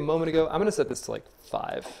briefly a moment ago. I'm going to set this to like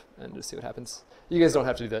 5 and just see what happens. You guys don't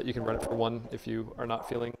have to do that. You can run it for 1 if you are not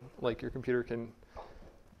feeling like your computer can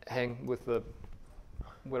hang with the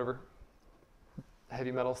whatever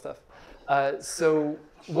heavy metal stuff. So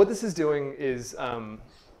what this is doing is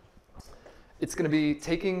it's going to be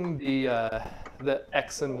taking the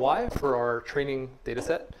x and y for our training data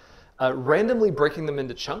set, randomly breaking them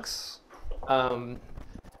into chunks.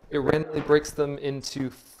 It randomly breaks them into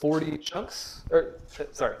 40 chunks. Or,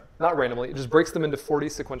 sorry, not randomly. It just breaks them into 40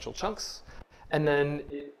 sequential chunks. And then,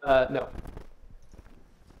 no.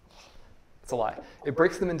 It's a lie. It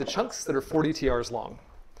breaks them into chunks that are 40 TRs long.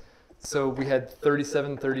 So we had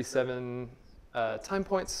 37 time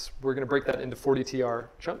points. We're going to break that into 40 TR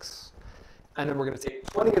chunks. And then we're going to take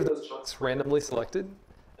 20 of those chunks randomly selected.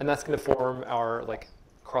 And that's going to form our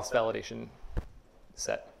cross-validation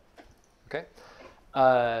set. Okay?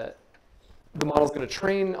 The model's going to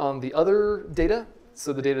train on the other data.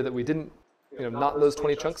 So the data that we didn't, not those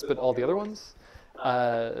 20 chunks, but all the other ones.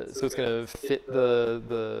 So it's going to fit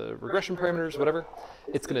the regression parameters, whatever.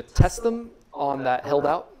 It's going to test them on that held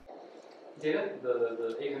out data,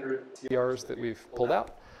 the 800 TRs that we've pulled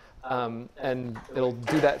out. And it'll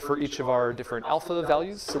do that for each of our different alpha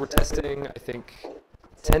values. So we're testing, I think,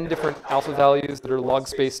 10 different alpha values that are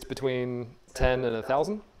log-spaced between 10 and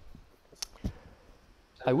 1,000.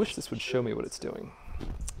 I wish this would show me what it's doing.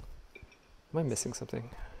 Am I missing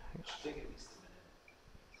something?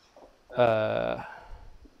 I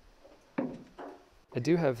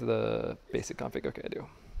do have the basic config. Okay, I do.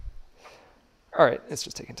 All right, it's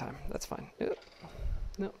just taking time. That's fine. Yep.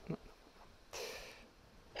 No.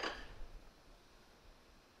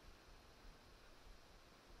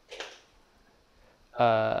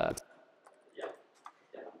 Yeah.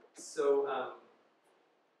 So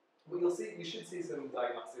what you'll see, you should see some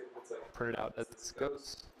diagnostic that's printed out as this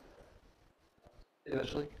goes.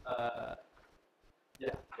 Eventually.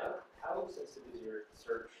 Yeah. How sensitive is your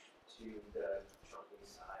search to the chunking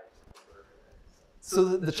size? So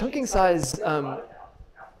the chunking size.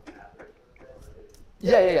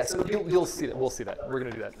 Yeah. So you'll see that. We'll see that. We're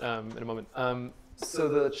going to do that in a moment. So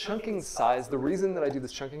the chunking size, the reason that I do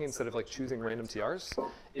this chunking instead of choosing random TRs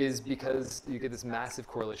is because you get this massive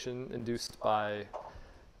correlation induced by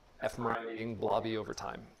fMRI being blobby over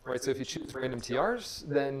time, right? So if you choose random TRs,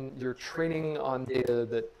 then you're training on data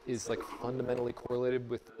that is fundamentally correlated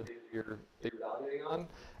with the data you're validating on,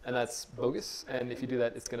 and that's bogus. And if you do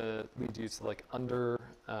that, it's going to lead you to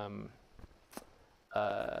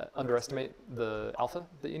underestimate the alpha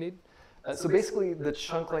that you need. So basically, the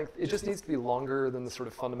chunk length, it just needs to be longer than the sort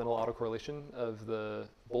of fundamental autocorrelation of the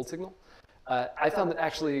bold signal. I found that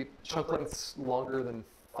actually chunk lengths longer than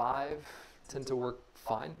 5 tend to work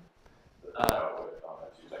fine.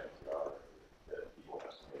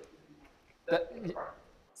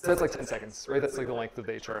 So that's like 10 seconds, right? That's like the length of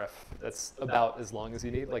the HRF. That's about as long as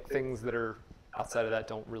you need. Like things that are outside of that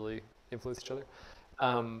don't really influence each other.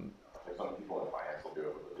 Some people in finance will do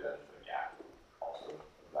it with the gap also.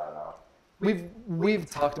 Is that enough? We've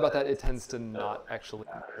talked about that. It tends to not actually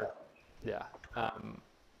matter. Yeah.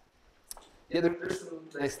 Yeah, there's some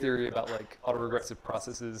nice theory about like autoregressive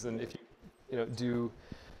processes, and if you do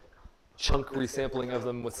chunk resampling of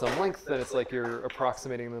them with some length, then it's like you're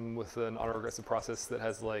approximating them with an autoregressive process that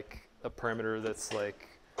has like a parameter that's like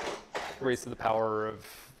raised to the power of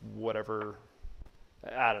whatever.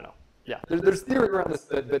 I don't know. Yeah, there's theory around this,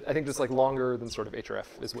 but I think just like longer than sort of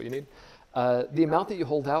HRF is what you need. The amount that you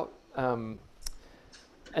hold out and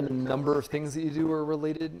the number of things that you do are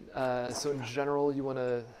related. So in general,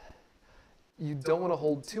 you don't want to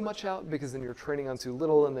hold too much out because then you're training on too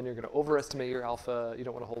little, and then you're going to overestimate your alpha. You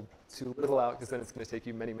don't want to hold too little out because then it's going to take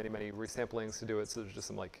you many, many, many resamplings to do it. So there's just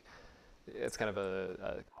some like, it's kind of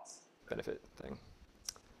a cost benefit thing.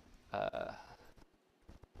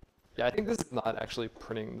 Yeah, I think this is not actually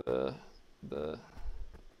printing the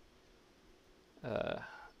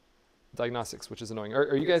diagnostics, which is annoying.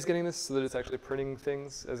 Are you guys getting this so that it's actually printing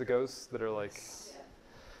things as it goes that are like,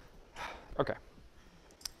 okay.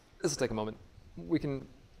 This will take a moment. We can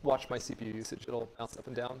watch my CPU usage. It'll bounce up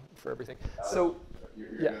and down for everything. So,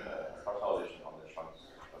 you're yeah. doing a consolidation on the chunks.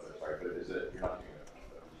 Sorry, but is it, you're not doing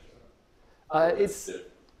it?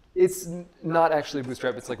 It's not actually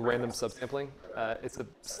bootstrap. It's like random subsampling. It's a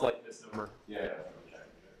slight misnomer. Yeah.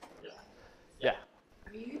 Yeah.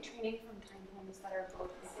 Are you training from time points that are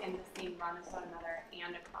both in the same run as one another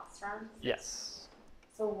and across runs? Yes.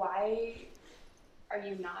 So why are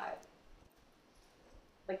you not,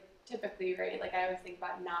 like typically, right? Like I always think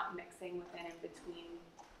about not mixing within and between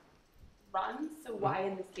runs. So why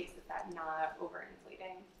in this case is that not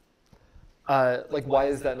overinflating? Like, why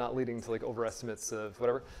is that not leading to like overestimates of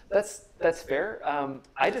whatever? That's fair.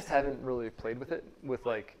 I just haven't really played with it with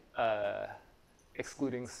like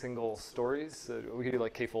excluding single stories. So we could do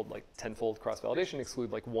like k-fold, like 10-fold cross-validation,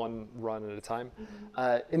 exclude like one run at a time.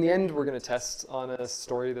 In the end, we're going to test on a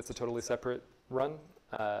story that's a totally separate run.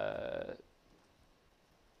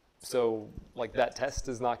 So like that test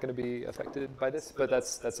is not going to be affected by this, but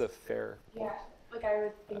that's a fair point. Yeah, like I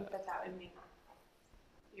would think that would make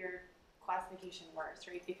your classification worse,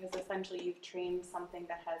 right? Because essentially you've trained something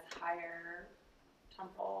that has higher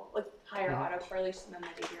temporal, like higher autocorrelation than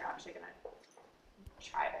maybe you're actually going to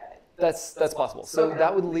try to. That's possible. So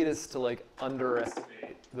that would lead us to like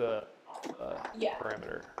underestimate the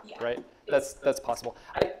parameter, right? That's possible.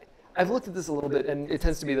 I've looked at this a little bit, and it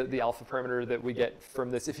tends to be that the alpha parameter that we get from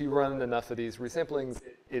this, if you run enough of these resamplings,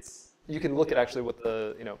 you can look at actually what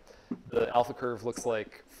the alpha curve looks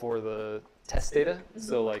like for the test data.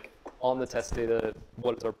 So like on the test data,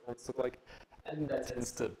 what does our performance look like? And that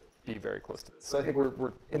tends to be very close to this. So I think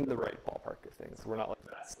we're in the right ballpark of things. We're not like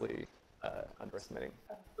vastly underestimating.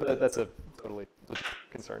 But that's a totally legit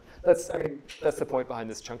concern. That's the point behind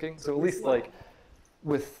this chunking. So at least like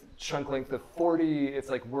with chunk length of 40, it's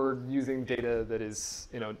like we're using data that is,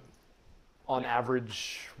 on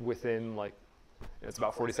average within like, it's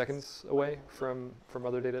about 40 seconds away from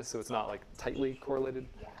other data. So it's not like tightly correlated.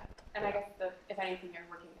 Yeah, and I guess if anything, you're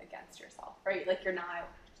working against yourself, right? Like you're not.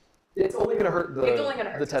 It's only going to hurt the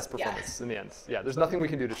test yourself, performance in the end. Yeah, there's nothing we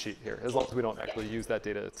can do to cheat here, as long as we don't actually use that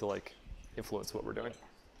data to like influence what we're doing.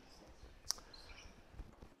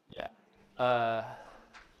 Yeah. Yeah.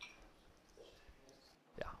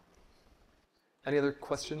 Any other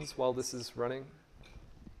questions while this is running?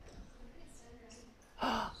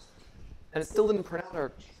 And it still didn't print out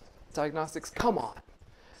our diagnostics. Come on.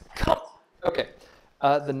 Okay.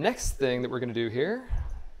 The next thing that we're going to do here.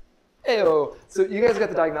 Ayo. So you guys got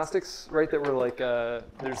the diagnostics, right? That were like,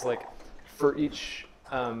 there's like for each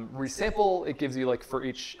resample, it gives you like for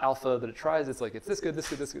each alpha that it tries, it's like it's this good, this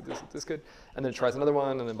good, this good, this good, and then it tries another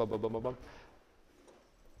one, and then blah blah blah blah blah.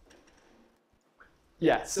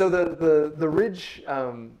 Yeah. So the ridge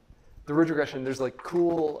regression, there's like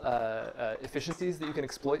cool efficiencies that you can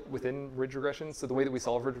exploit within ridge regression. So the way that we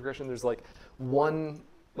solve ridge regression, there's like one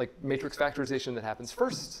like matrix factorization that happens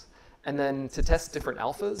first. And then to test different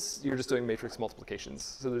alphas, you're just doing matrix multiplications.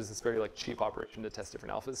 So there's this very like cheap operation to test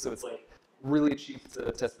different alphas. So it's like really cheap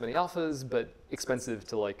to test many alphas, but expensive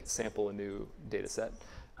to like sample a new data set.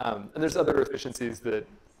 And there's other efficiencies that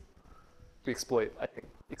we exploit, I think,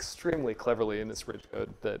 extremely cleverly in this ridge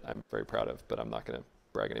code that I'm very proud of, but I'm not going to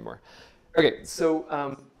brag anymore. Okay, so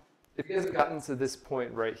if you guys have gotten to this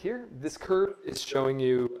point right here, this curve is showing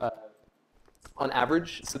you on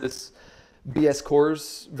average, so this BS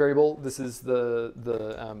cores variable, this is the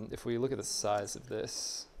if we look at the size of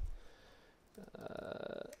this,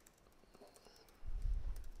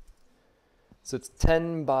 so it's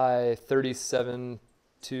 10 by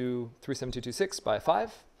 37226 by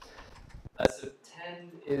 5. So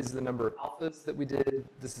 10 is the number of alphas that we did.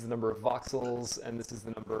 This is the number of voxels, and this is the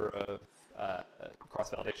number of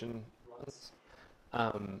cross-validation runs.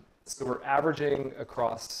 So we're averaging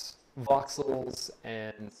across voxels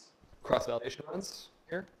and cross-validation runs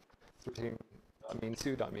here. So we're taking .mean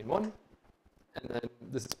 2, .mean 1, and then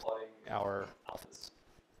this is plotting our alphas.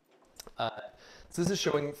 So this is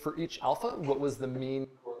showing for each alpha what was the mean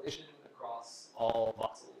correlation across all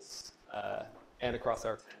voxels and across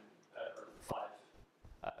our 10 or 5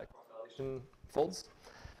 cross-validation folds.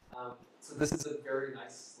 So this is a very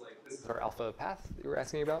nice, this is our alpha path that you were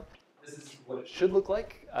asking about. This is what it should look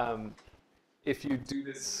like. If you do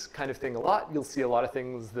this kind of thing a lot, you'll see a lot of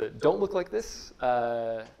things that don't look like this,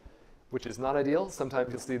 which is not ideal.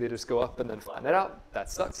 Sometimes you'll see they just go up and then flatten it out.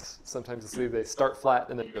 That sucks. Sometimes you'll see they start flat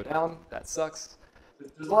and then go down. That sucks.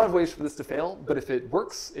 There's a lot of ways for this to fail, but if it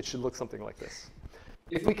works, it should look something like this.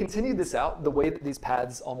 If we continue this out, the way that these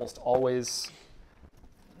paths almost always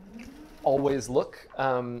look,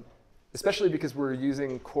 especially because we're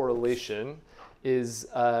using correlation, is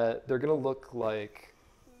they're going to look like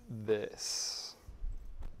this.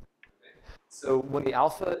 So when the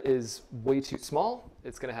alpha is way too small,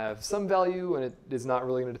 it's going to have some value, and it is not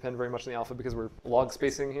really going to depend very much on the alpha because we're log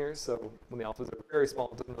spacing here. So when the alphas are very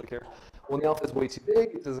small, it doesn't really care. When the alpha is way too big,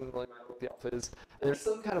 it doesn't really matter what the alpha is. And there's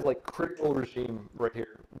some kind of critical regime right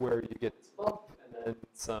here where you get this bump and then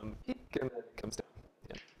some peak, and then it comes down.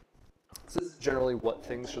 Yeah. So this is generally what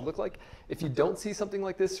things should look like. If you don't see something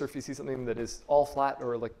like this, or if you see something that is all flat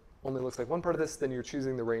or only looks like one part of this, then you're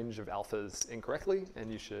choosing the range of alphas incorrectly,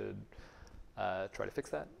 and you should try to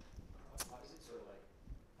fix that. Why does it sort of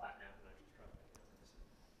flatten out and actually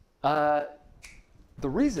drop back down? The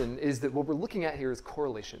reason is that what we're looking at here is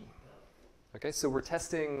correlation. Okay, so we're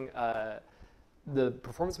testing the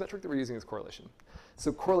performance metric that we're using is correlation.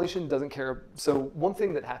 So correlation doesn't care. So one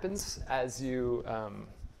thing that happens as you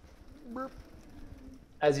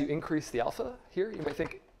increase the alpha here, you might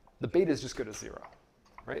think the betas just go to 0,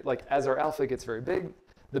 right? As our alpha gets very big,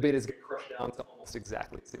 the betas get crushed down to almost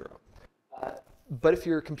exactly 0. But if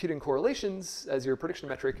you're computing correlations as your prediction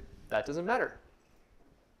metric, that doesn't matter,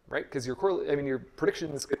 right? Because your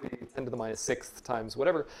predictions could be 10 to the minus 6th times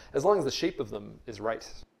whatever. As long as the shape of them is right,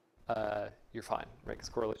 you're fine, right? Because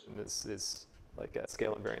correlation is like a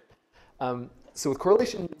scale invariant. So with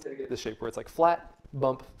correlation, you tend to get this shape where it's flat,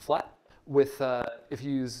 bump, flat. With if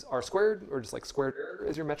you use r squared or just squared error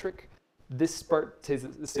as your metric, this part stays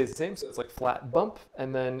the same. So it's flat, bump,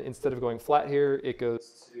 and then instead of going flat here, it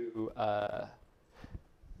goes to.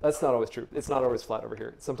 That's not always true. It's not always flat over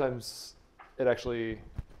here. Sometimes it actually,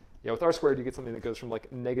 with r squared, you get something that goes from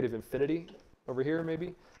negative infinity over here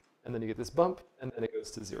maybe, and then you get this bump, and then it goes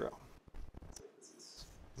to 0. So this is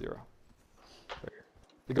 0 right here.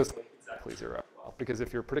 It goes to exactly 0 after a while, because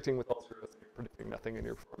if you're predicting with all zeros, you're predicting nothing, and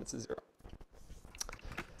your performance is 0.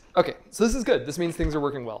 Okay, so this is good. This means things are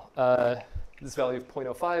working well. This value of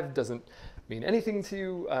 0.05 doesn't mean anything to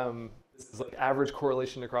you. This is average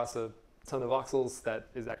correlation across a ton of voxels. That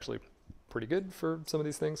is actually pretty good for some of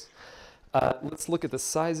these things. Let's look at the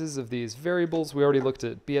sizes of these variables. We already looked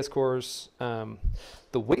at BS cores.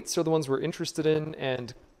 The weights are the ones we're interested in,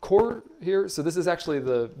 and core here. So this is actually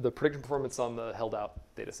the prediction performance on the held out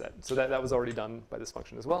data set. So that was already done by this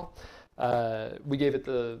function as well. We gave it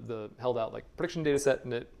the held out prediction data set,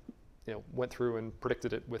 and it went through and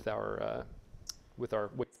predicted it with our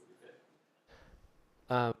weights.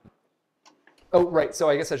 Oh, right. So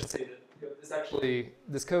I guess I should say that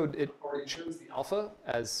this code, it already chose the alpha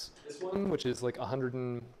as this one, which is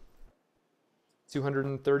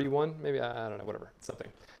 231, maybe, I don't know, whatever,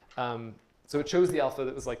 something. So it chose the alpha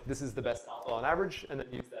that was this is the best alpha on average, and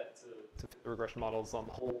then used that to fit the regression models on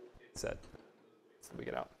the whole data set that we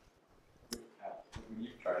get out. When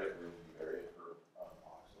you tried it with variant for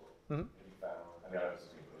voxel, and you found, I was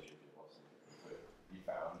just going to push you but you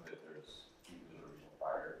found that there's even the original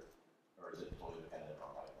prior, or is it totally dependent on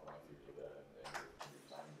your data and your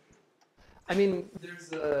design?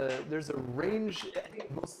 There's a range. I think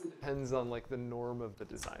it mostly depends on the norm of the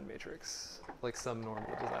design matrix, some norm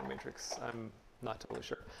of the design matrix. I'm not totally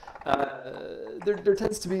sure. There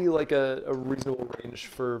tends to be like a reasonable range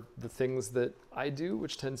for the things that I do,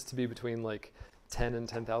 which tends to be between like 10 and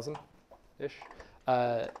 10,000-ish.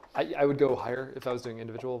 I would go higher if I was doing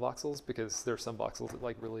individual voxels, because there are some voxels that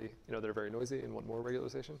like really, they're very noisy and want more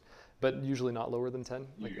regularization, but usually not lower than 10.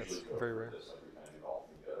 Like that's very rare.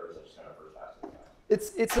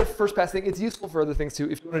 It's a first pass thing. It's useful for other things too.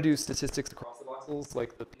 If you want to do statistics across the voxels,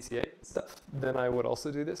 like the PCA stuff, then I would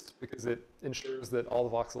also do this, because it ensures that all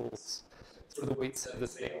the voxels, sort of the weights have the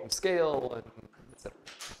same scale, and etc.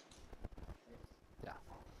 Yeah.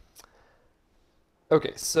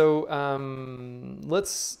 Okay, so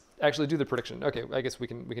let's actually do the prediction. Okay, I guess we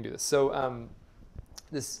can do this. So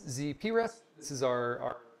this ZPREF, this is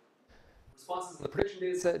our responses in the prediction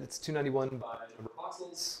data set. It's 291 by number of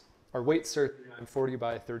voxels. Our weights are 3940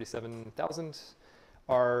 by 37,000.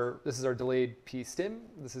 This is our delayed p-stim.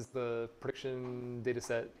 This is the prediction data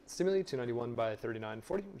set stimuli, 291 by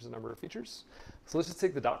 3940, which is the number of features. So let's just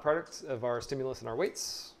take the dot product of our stimulus and our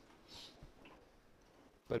weights.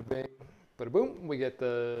 Bada bing, bada boom. We get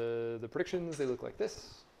the predictions. They look like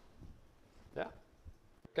this. Yeah.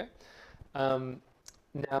 Okay.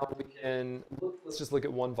 Now we can let's just look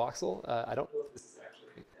at one voxel. I don't know if this is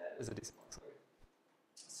actually is a decent voxel.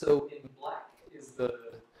 So in black is the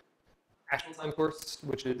actual time course,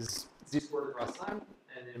 which is z-squared across time,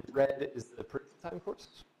 and in red is the predicted time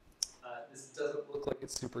course. This doesn't look like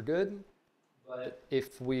it's super good, but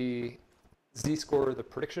if we z-score the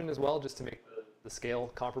prediction as well, just to make the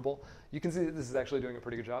scale comparable, you can see that this is actually doing a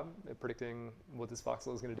pretty good job at predicting what this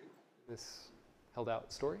voxel is going to do in this held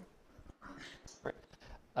out story. Right.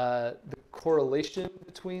 The correlation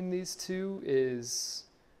between these two is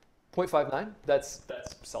 0.59. That's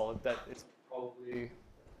solid. That is probably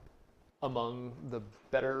among the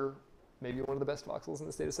better, maybe one of the best voxels in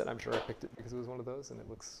this data set. I'm sure I picked it because it was one of those, and it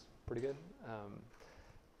looks pretty good.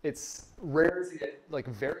 It's rare to get like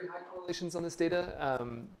very high correlations on this data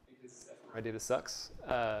because my data sucks.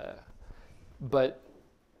 But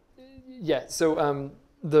yeah, so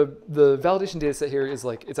the validation data set here is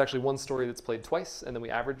like, it's actually one story that's played twice, and then we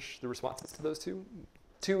average the responses to those two.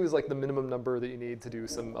 2 is like the minimum number that you need to do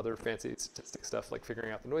some other fancy statistic stuff, like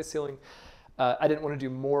figuring out the noise ceiling. I didn't want to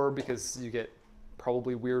do more because you get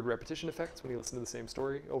probably weird repetition effects when you listen to the same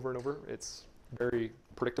story over and over. It's very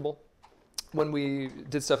predictable. When we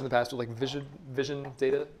did stuff in the past with like vision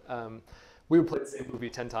data, we would play the same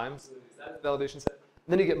movie 10 times and use that validation set.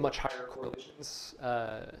 And then you get much higher correlations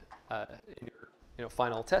in your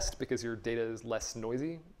final test, because your data is less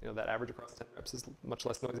noisy. That average across 10 reps is much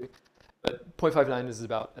less noisy. But 0.59 is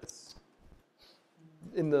about as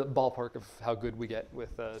in the ballpark of how good we get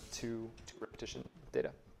with two repetition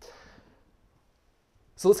data.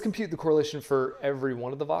 So let's compute the correlation for every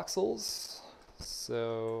one of the voxels.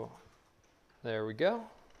 So there we go.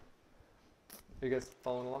 Are you guys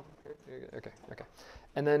following along? Okay.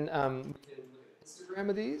 And then we can look at a histogram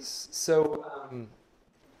of these. So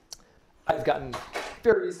I've gotten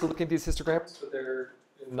very used to looking at these histograms, but they're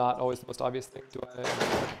not always the most obvious thing.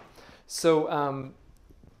 So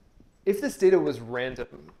if this data was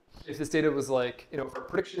random, if this data was like, if our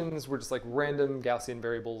predictions were just like random Gaussian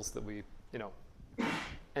variables that we,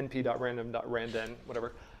 np.random.randen,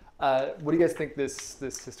 whatever, what do you guys think this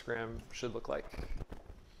histogram should look like?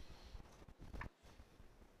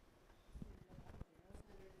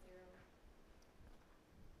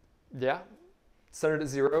 Yeah, centered at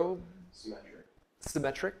 0.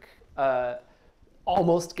 Symmetric.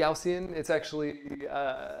 Almost Gaussian. It's actually,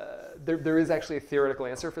 there is actually a theoretical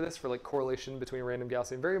answer for this, for like correlation between random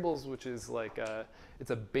Gaussian variables, which is like,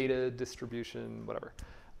 it's a beta distribution, whatever.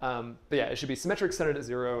 But yeah, it should be symmetric, centered at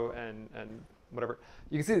 0, and whatever.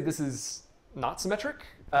 You can see that this is not symmetric.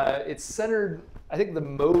 It's centered, I think the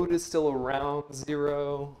mode is still around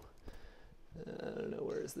 0. I don't know,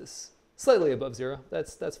 where is this? Slightly above 0,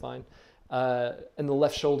 that's fine. And the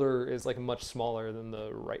left shoulder is like much smaller than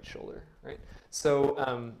the right shoulder, right?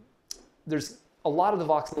 So there's a lot of the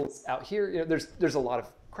voxels out here. There's a lot of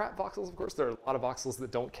crap voxels, of course. There are a lot of voxels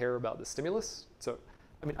that don't care about the stimulus. So,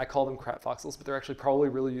 I mean, I call them crap voxels, but they're actually probably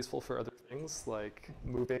really useful for other things like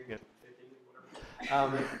moving and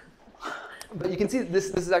whatever. But you can see that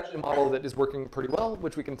this is actually a model that is working pretty well,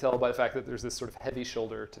 which we can tell by the fact that there's this sort of heavy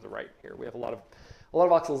shoulder to the right here. We have a lot of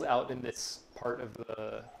voxels out in this part of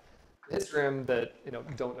the histogram that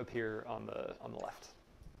don't appear on the left.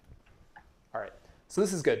 All right, so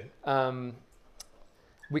this is good.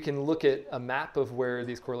 We can look at a map of where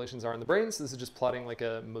these correlations are in the brain. So this is just plotting like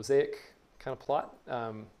a mosaic kind of plot,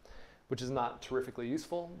 which is not terrifically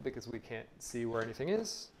useful because we can't see where anything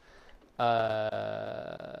is.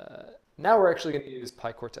 now we're actually going to use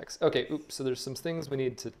PyCortex. Okay, oops, so there's some things we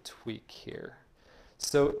need to tweak here.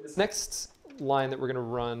 So this next line that we're going to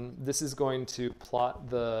run, this is going to plot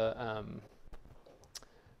the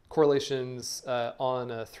correlations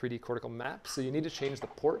on a 3D cortical map. So you need to change the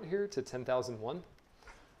port here to 10,001.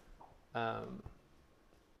 You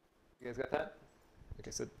guys got that?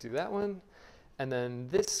 Okay, so do that one. And then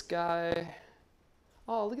this guy,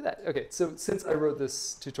 oh, look at that. Okay, so since I wrote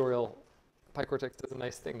this tutorial, PyCortex does a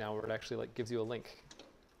nice thing now where it actually like gives you a link.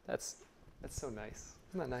 That's so nice.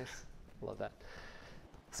 Isn't that nice? I love that.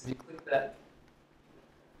 So if you click that,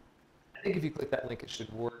 I think if you click that link, it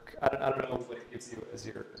should work. I don't know what it gives you as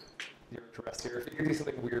your address here. If it gives you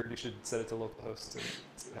something weird, you should set it to localhost and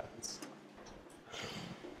see what happens.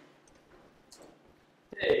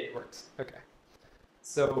 Hey, it works. Okay.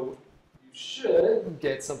 So you should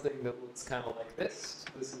get something that looks kind of like this.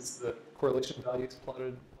 This is the correlation values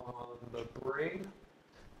plotted on the brain.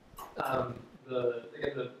 Again,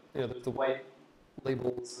 the white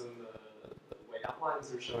labels and the white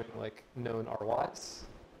outlines are showing like known RYs.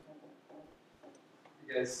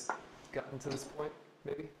 You guys gotten to this point,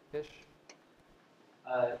 maybe-ish?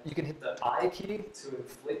 You can hit the I key to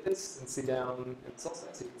inflate this and see down in the cell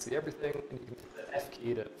site so you can see everything, and you can hit the F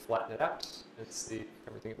key to flatten it out and see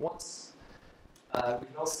everything at once. We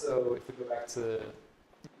can also, if we go back to,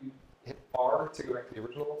 you hit R to go back to the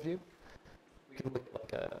original view, we can look at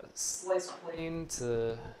like a slice plane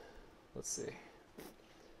to, let's see,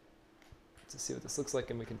 to see what this looks like,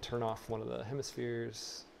 and we can turn off one of the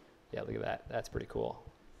hemispheres. Yeah, look at that. That's pretty cool.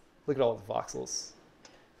 Look at all the voxels.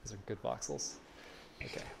 These are good voxels.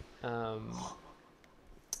 Okay.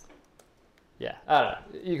 Yeah, I don't know.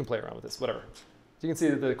 You can play around with this, whatever. You can see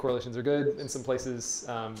that the correlations are good. In some places,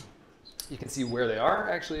 you can see where they are,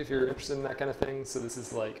 actually, if you're interested in that kind of thing. So this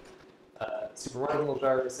is like supermarginal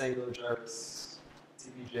gyrus, angular gyrus,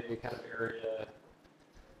 TPJ kind of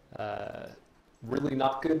area. Really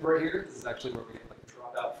not good right here. This is actually where we get like a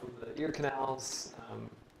dropout from the ear canals.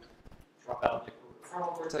 Dropout like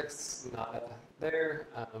frontal cortex, not there.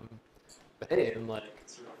 But hey, in like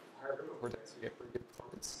sort of higher remote cortex, we get pretty good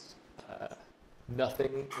performance.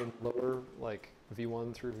 Nothing in lower like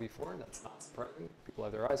V1 through V4. That's not surprising. People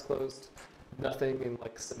have their eyes closed. Nothing in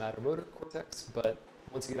like somatomotor cortex, but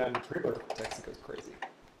once you get out into premotor cortex, it goes crazy.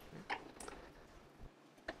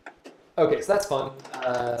 Okay, so that's fun.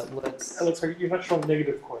 Let's. Alex, you're not showing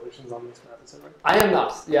negative correlations on this map, is that right? I am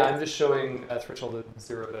not. Yeah, I'm just showing a threshold of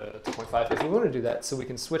 0 to 2.5. If we want to do that, so we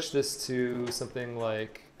can switch this to something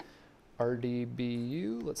like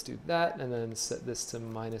RDBU. Let's do that, and then set this to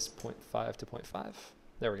minus 0.5 to 0.5.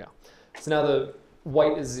 There we go. So now the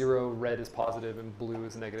white is 0, red is positive, and blue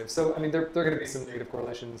is negative. So I mean, there are going to be some negative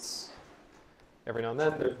correlations every now and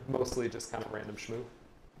then. They're mostly just kind of random schmoo.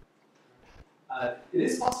 It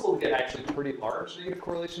is possible to get actually pretty large negative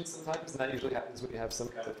correlations sometimes, and that usually happens when you have some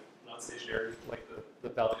kind of non-stationary, like the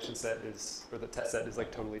validation set is, or the test set is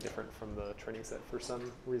like totally different from the training set for some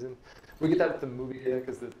reason. We get that with the movie data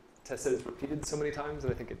because the test set is repeated so many times,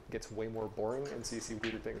 and I think it gets way more boring, and so you see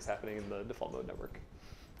weird things happening in the default mode network.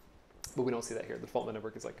 But we don't see that here. The default mode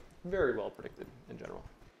network is like very well predicted in general.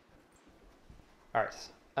 All right.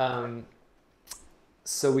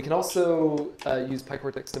 So we can also use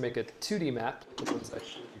PyCortex to make a 2D map, like the ones I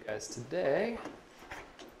showed you guys today.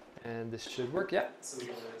 And this should work, yeah. So we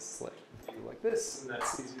can select view like this, and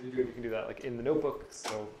that's easy to do. We can do that like in the notebook,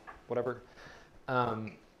 so whatever.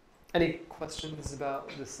 Any questions about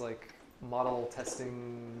this like model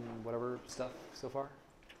testing, whatever stuff so far?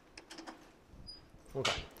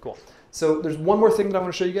 Okay, cool. So there's one more thing that I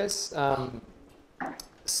want to show you guys.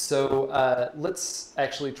 Let's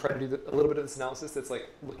actually try to do a little bit of this analysis that's like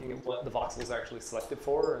looking at what the voxels are actually selected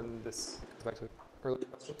for, and this goes back to an earlier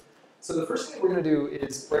question. So the first thing we're going to do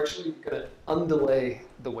is we're actually going to undelay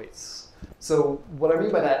the weights. So what I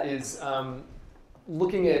mean by that is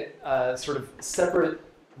looking at sort of separate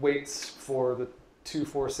weights for the 2,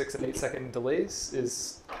 4, 6, and 8 second delays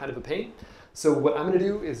is kind of a pain. So what I'm going to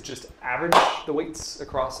do is just average the weights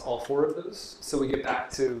across all 4 of those, so we get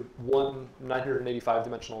back to one 985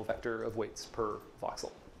 dimensional vector of weights per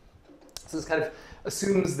voxel. So this kind of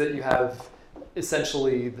assumes that you have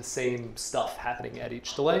essentially the same stuff happening at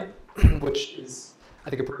each delay, which is, I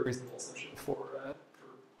think, a pretty reasonable assumption for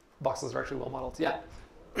voxels that are actually well modeled. Yeah?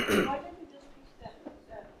 Why didn't you just fix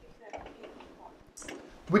that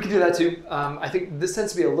We could do that too. I think this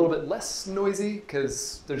tends to be a little bit less noisy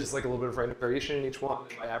because there's just like a little bit of random variation in each one.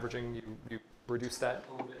 And by averaging, you reduce that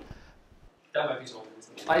a little bit. That might be the only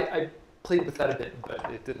reason. I played with that a bit, but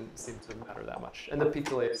it didn't seem to matter that much. And the peak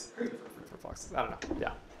delay is pretty different for Fox. I don't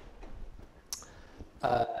know.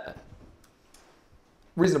 Yeah.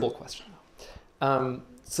 reasonable question.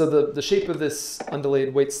 So the shape of this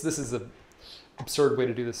undelayed weights, this is an absurd way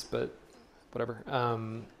to do this, but whatever,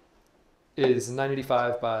 is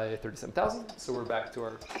 985 by 37,000. So we're back to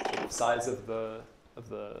our size of the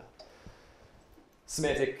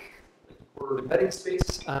semantic word embedding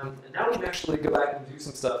space. And now we can actually go back and do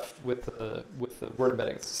some stuff with the word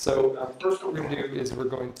embeddings. So first what we're going to do is we're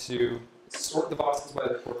going to sort the voxels by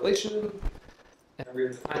their correlation. And we're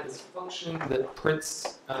going to define this function that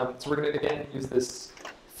prints. So we're going to, again, use this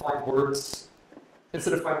find words.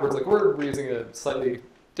 Instead of find words like word, we're using a slightly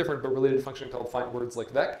different but related function called find words like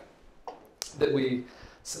vec that we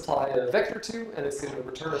supply a vector to, and it's going to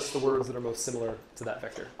return us the words that are most similar to that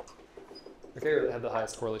vector. Okay, or that have the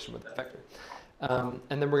highest correlation with that vector. And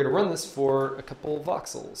then we're going to run this for a couple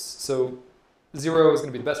voxels. So 0 is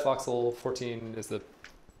going to be the best voxel, 14 is the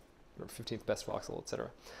 15th best voxel,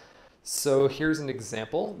 etc. So here's an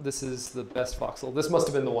example. This is the best voxel. This must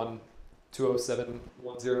have been the one,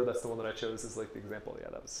 20710. That's the one that I chose as like the example. Yeah,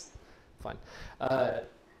 that was fine.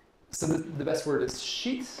 So the best word is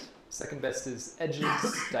sheet. Second best is edges,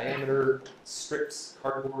 diameter, strips,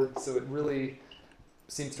 cardboard. So it really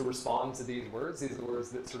seems to respond to these words. These are the words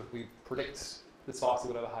that sort of we predict this voxel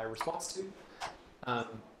would have a high response to.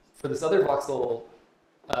 For this other voxel,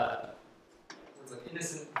 words like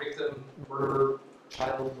innocent, victim, murder,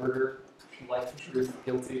 child murder, life, truth,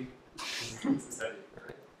 guilty. This is heavy,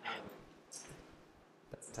 right?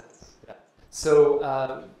 That's intense. Yeah. So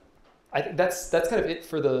I think that's kind of it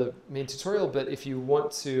for the main tutorial. But if you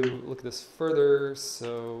want to look at this further,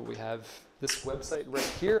 so we have this website right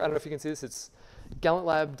here. I don't know if you can see this. It's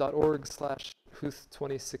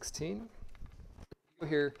gallantlab.org/Huth2016. Go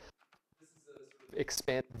here. This is a sort of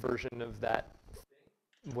expanded version of that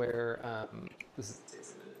thing, where this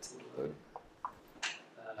takes a minute to load.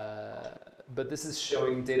 But this is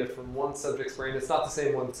showing data from one subject's brain. It's not the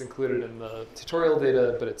same one that's included in the tutorial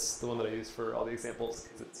data, but it's the one that I use for all the examples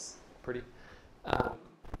because it's pretty. So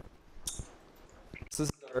this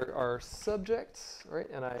is our subject, right?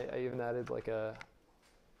 And I even added like a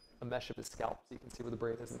mesh of his scalp so you can see where the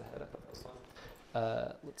brain is in the head. I thought that was fun.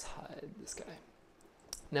 Let's hide this guy.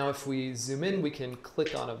 Now if we zoom in, we can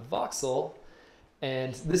click on a voxel,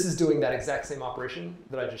 and this is doing that exact same operation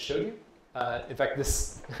that I just showed you. In fact,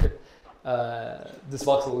 this this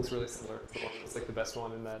voxel looks really similar to the one that's like the best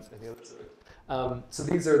one in that and the other subject. So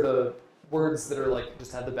these are the words that are like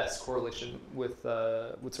just had the best correlation with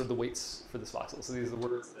sort of the weights for this voxel. So these are the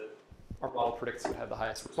words that our model predicts would have the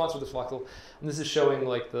highest response for this voxel. And this is showing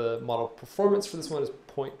like the model performance for this one is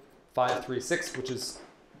 0.536, which is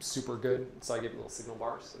super good. So I gave it a little signal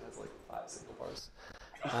bars. So it has like 5 signal bars.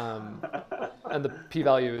 And the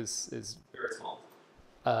p-value is very small.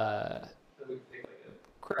 Then we can take like a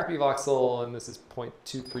crappy voxel, and this is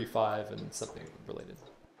 0.235 and something related.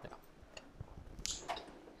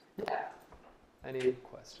 Yeah. Any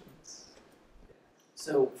questions?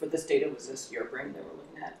 So for this data, was this your brain that we're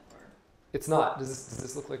looking at? Or? It's not. Does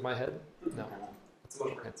this look like my head? No. It's a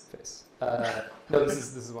much more handsome face. No,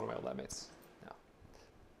 this is one of my old lab mates. No.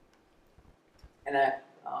 And that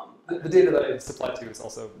the data that I supplied to is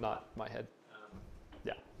also not my head.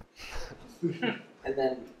 Yeah. And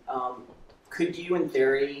then could you, in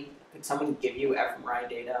theory, could someone give you fMRI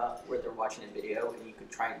data where they're watching a video and you could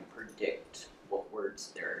try and predict what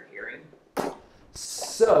words they're hearing?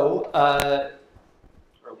 So, or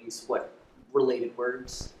at least what related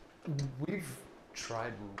words? We've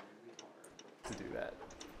tried really hard to do that.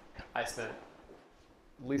 I spent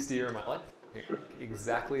at least a year of my life working on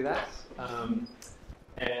exactly that,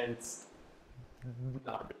 and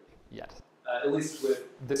not really yet. At least with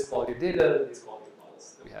this quality of data, these quality of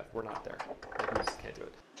models that we have, we're not there. Like, we just can't do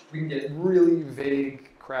it. We can get really vague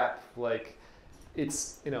crap, like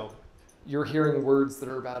it's, you're hearing words that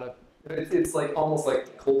are about a, it's like almost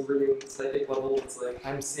like cold reading psychic level. It's like,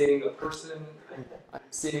 I'm seeing a person, I'm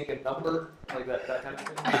seeing a number, like that kind of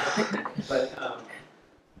thing. But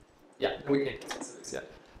yeah, we can't get specifics yet.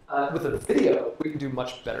 With a video, we can do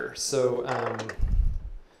much better. So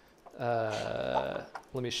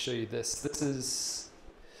let me show you this. This is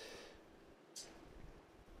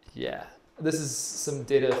some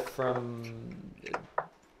data from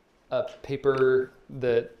a paper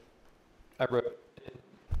that I wrote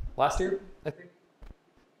last year, I think,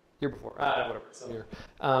 year before, whatever, some year,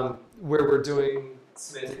 where we're doing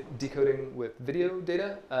semantic decoding with video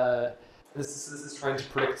data. This is trying to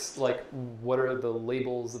predict like what are the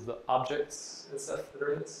labels of the objects and stuff that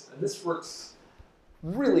are in this, and this works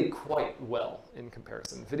really quite well in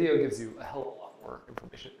comparison. Video gives you a hell of a lot more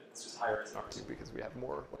information. It's just higher as an R2 because we have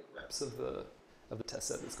more like reps of the test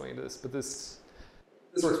set that's going into this. But this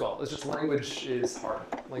this works well. It's just language is hard.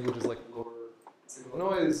 Language is like lower signal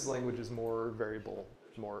noise. Language is more variable.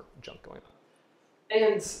 There's more junk going on.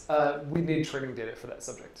 And we need training data for that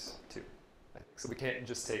subject too. I think. So we can't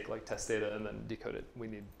just take like test data and then decode it. We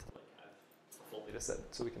need to like have a full data set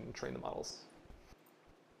so we can train the models.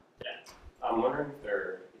 Yeah. I'm wondering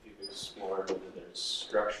if you could explore whether there's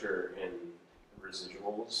structure in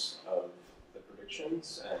residuals of the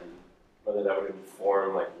predictions and whether that would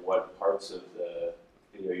inform like what parts of the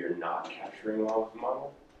video you're not capturing well with the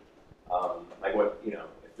model. Like what, you know,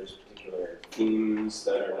 if there's particular themes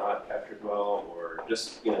that are not captured well, or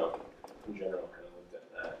just, you know, in general kind of looked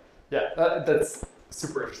at that. Yeah, that's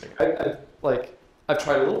super interesting. I've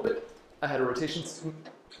tried a little bit. I had a rotation student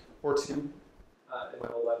or two in my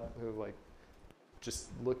whole lab who like just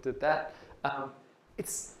looked at that.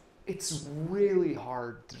 It's really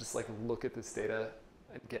hard to just like look at this data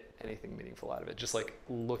and get anything meaningful out of it. Just like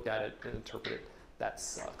look at it and interpret it. That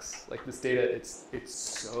sucks. Like this data, it's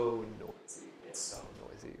so noisy. It's so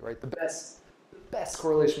noisy, right? The best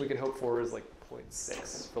correlation we can hope for is like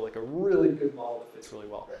 0.6 for like a really good model that fits really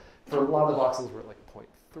well. For a lot of the voxels, we're at like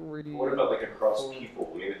 0.3. What about like across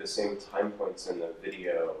people? Maybe the same time points in the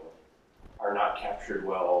video are not captured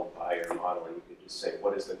well by your model, and you could just say,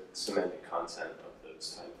 what is the semantic content of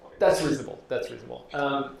those time points? That's reasonable. That's reasonable.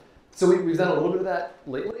 So we've done a little bit of that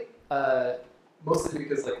lately, mostly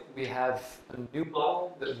because like we have a new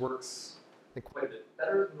model that works I think, quite a bit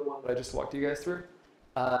better than the one that I just walked you guys through.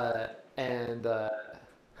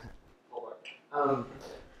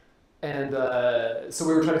 So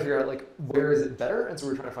we were trying to figure out like where is it better, and so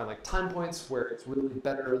we were trying to find like time points where it's really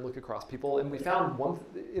better to look across people, and we found one,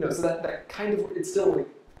 so that kind of, it's still like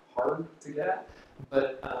hard to get at,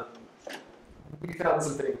 but we found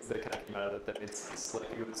some things that kind of came out of it that made sense. Like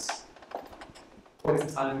it was points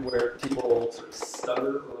in time where people sort of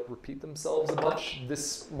stutter or like repeat themselves a bunch.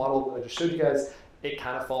 This model that I just showed you guys, it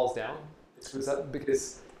kind of falls down. It screws up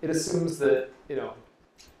because it assumes that,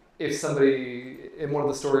 if somebody, in one of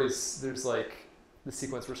the stories, there's like the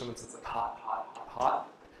sequence where someone says like hot, hot, hot,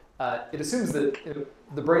 hot. It assumes that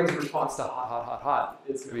the brain's response to hot, hot, hot, hot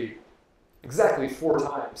is going to be exactly 4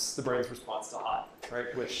 times the brain's response to hot,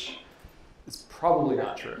 right? Which is probably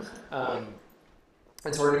not true. And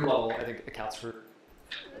so our new model, I think, accounts for,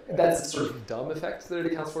 that's a sort of dumb effect that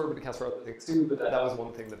it accounts for, but it accounts for other things too. But that was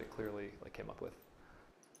one thing that it clearly like came up with.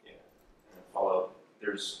 Yeah. And a follow-up, you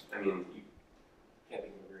can't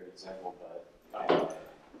think of a great example, but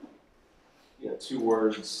 2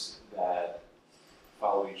 words that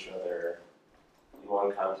follow each other in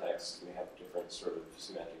one context may have different sort of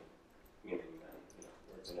semantic meaning than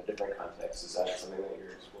words in a different context. Is that something that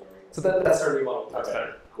you're exploring? So that's our new model. That's okay.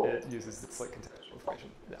 Better. Cool. It uses its like contextual information.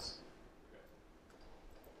 Yes.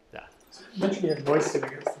 Yeah. You mentioned you have noise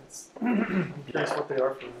saving instance. I'm curious what they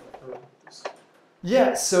are for this.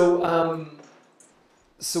 Yeah. So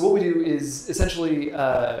what we do is essentially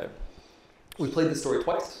we play the story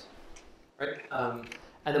twice, right?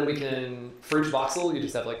 And then we can, for each voxel, you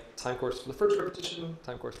just have like time course for the first repetition,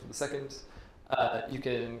 time course for the second. You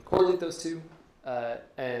can correlate those two,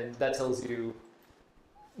 and that tells you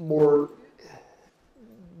more.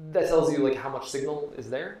 That tells you like how much signal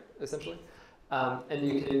is there, essentially, and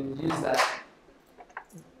you can use that.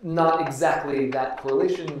 Not exactly that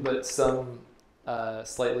correlation, but some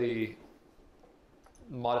slightly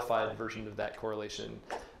modified version of that correlation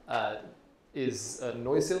is a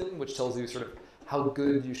noise ceiling, which tells you sort of how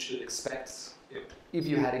good you should expect if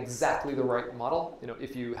you had exactly the right model.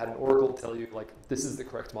 If you had an oracle tell you like this is the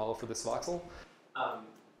correct model for this voxel,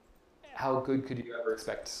 how good could you ever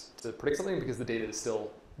expect to predict something, because the data is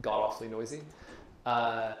still god-awfully noisy.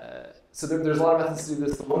 So there's a lot of methods to do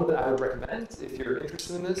this. The one that I would recommend if you're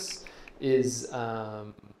interested in this is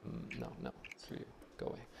no, screw you, go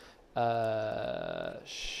away.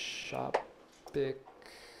 Shopic.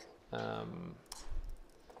 Do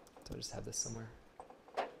I just have this somewhere?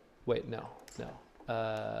 Wait, no.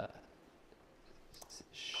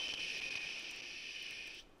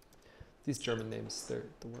 These German names, they're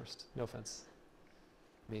the worst. No offense.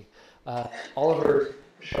 Me. Oliver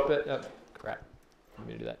Shopic. Oh, crap. Let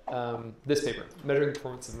me do that. This paper, Measuring the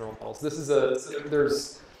Performance of Neural Models. This is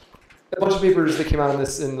there's a bunch of papers that came out on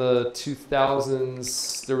this in the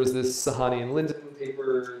 2000s. There was this Sahani and Linden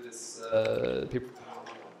paper, this paper from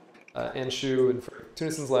Anshu and Frederick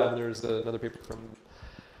Tunison's lab, and there's another paper from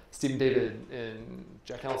Stephen David and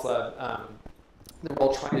Jack Hell's lab. They were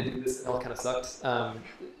all trying to do this, and it all kind of sucked.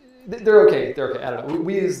 They're okay. I don't know.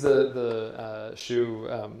 We use the Shu,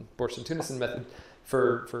 Borch, and Tunison method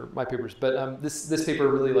for my papers, but this paper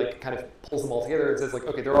really like kind of pulls them all together and says like,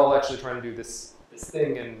 okay, they're all actually trying to do this this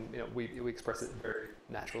thing, and we express it very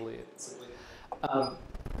naturally and simply.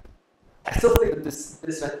 I still think that this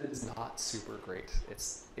method is not super great.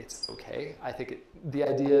 It's okay. I think the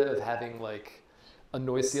idea of having like a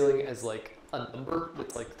noise ceiling as like a number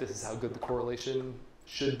that's like this is how good the correlation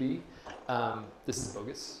should be. This is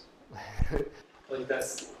bogus. Like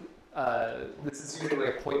this is usually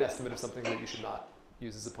like a point estimate of something that you should not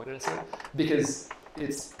use as a point estimate, because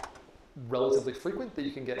it's relatively frequent that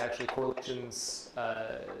you can get actually correlations,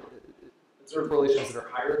 observed correlations that are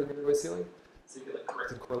higher than your noise ceiling. So you get like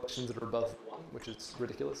corrected correlations that are above 1, which is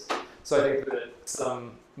ridiculous. So I think that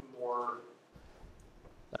some more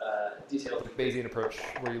detailed Bayesian approach,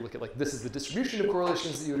 where you look at like this is the distribution of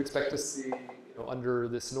correlations that you would expect to see under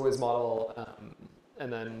this noise model,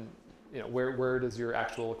 and then where does your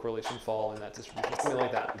actual correlation fall in that distribution? Something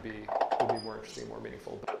like that would be more interesting, more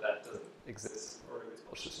meaningful, but that doesn't exist or nobody's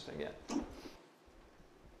published such a thing yet.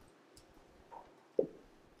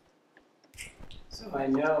 So I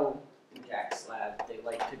know in Jack's lab they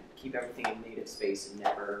like to keep everything in native space and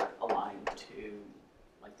never align to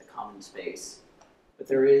like the common space. But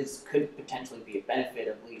there could potentially be a benefit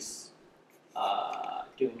of at least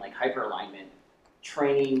doing like hyperalignment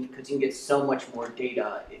training, because you can get so much more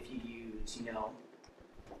data if you use,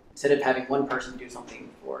 instead of having one person do something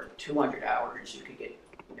for 200 hours, you could get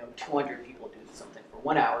 200 people do something for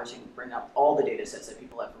 1 hour, so you can bring up all the data sets that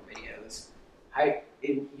people have for videos.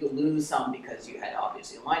 You'll lose some because you had to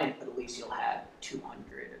obviously align it, but at least you'll have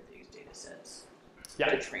 200 of these data sets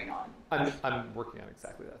to train on. I'm working on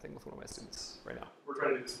exactly that thing with one of my students right now. We're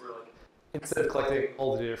trying to do this where like instead of collecting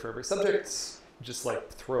all the data for every subject, just like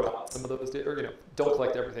throw out some of those data, or don't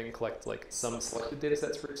collect everything, collect like some selected data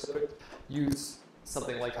sets for each subject. Use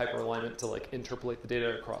something like hyperalignment to like interpolate the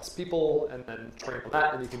data across people and then train on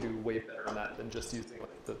that, and you can do way better on that than just using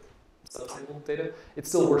like the subsample data. It's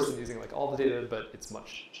still worse than using like all the data, but it's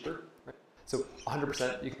much cheaper, right? So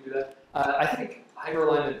 100% you can do that. I think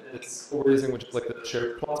hyperalignment, it's what we're using, which is like the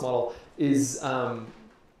shared response model, it's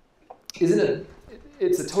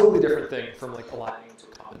a totally different thing from like aligning to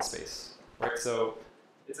a common space, right? So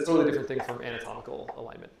it's a totally different thing from anatomical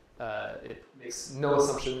alignment. It makes no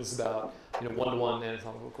assumptions about one-to-one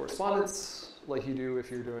anatomical correspondence like you do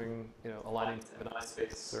if you're doing aligning to M&I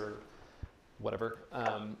space or whatever.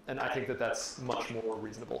 And I think that that's much more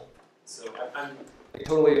reasonable. So I'm like,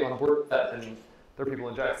 totally on board with that, and there are people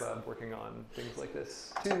in Jack's lab working on things like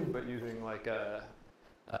this too, but using like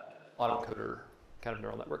autoencoder kind of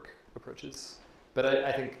neural network approaches. But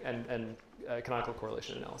I think and canonical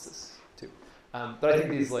correlation analysis too. But I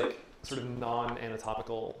think these like sort of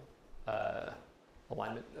non-anatomical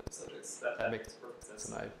alignment subjects, that makes perfect sense,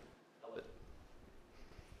 and I love it.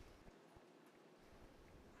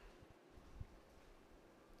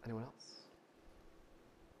 Anyone else?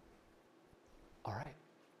 All right,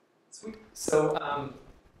 sweet. So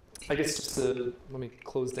I guess just to let me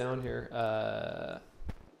close down here.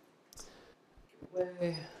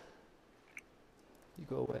 Away. You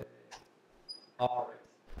go away. All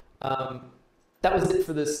right. That was it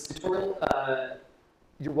for this tutorial.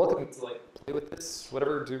 You're welcome to like play with this,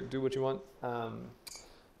 whatever, do what you want.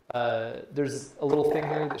 There's a little thing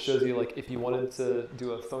here that shows you like if you wanted to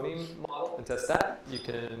do a phoneme model and test that, you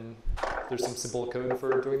can. There's some simple code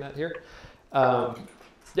for doing that here.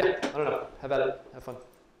 Yeah, I don't know. Have at it. Have fun.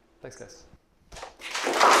 Thanks, guys.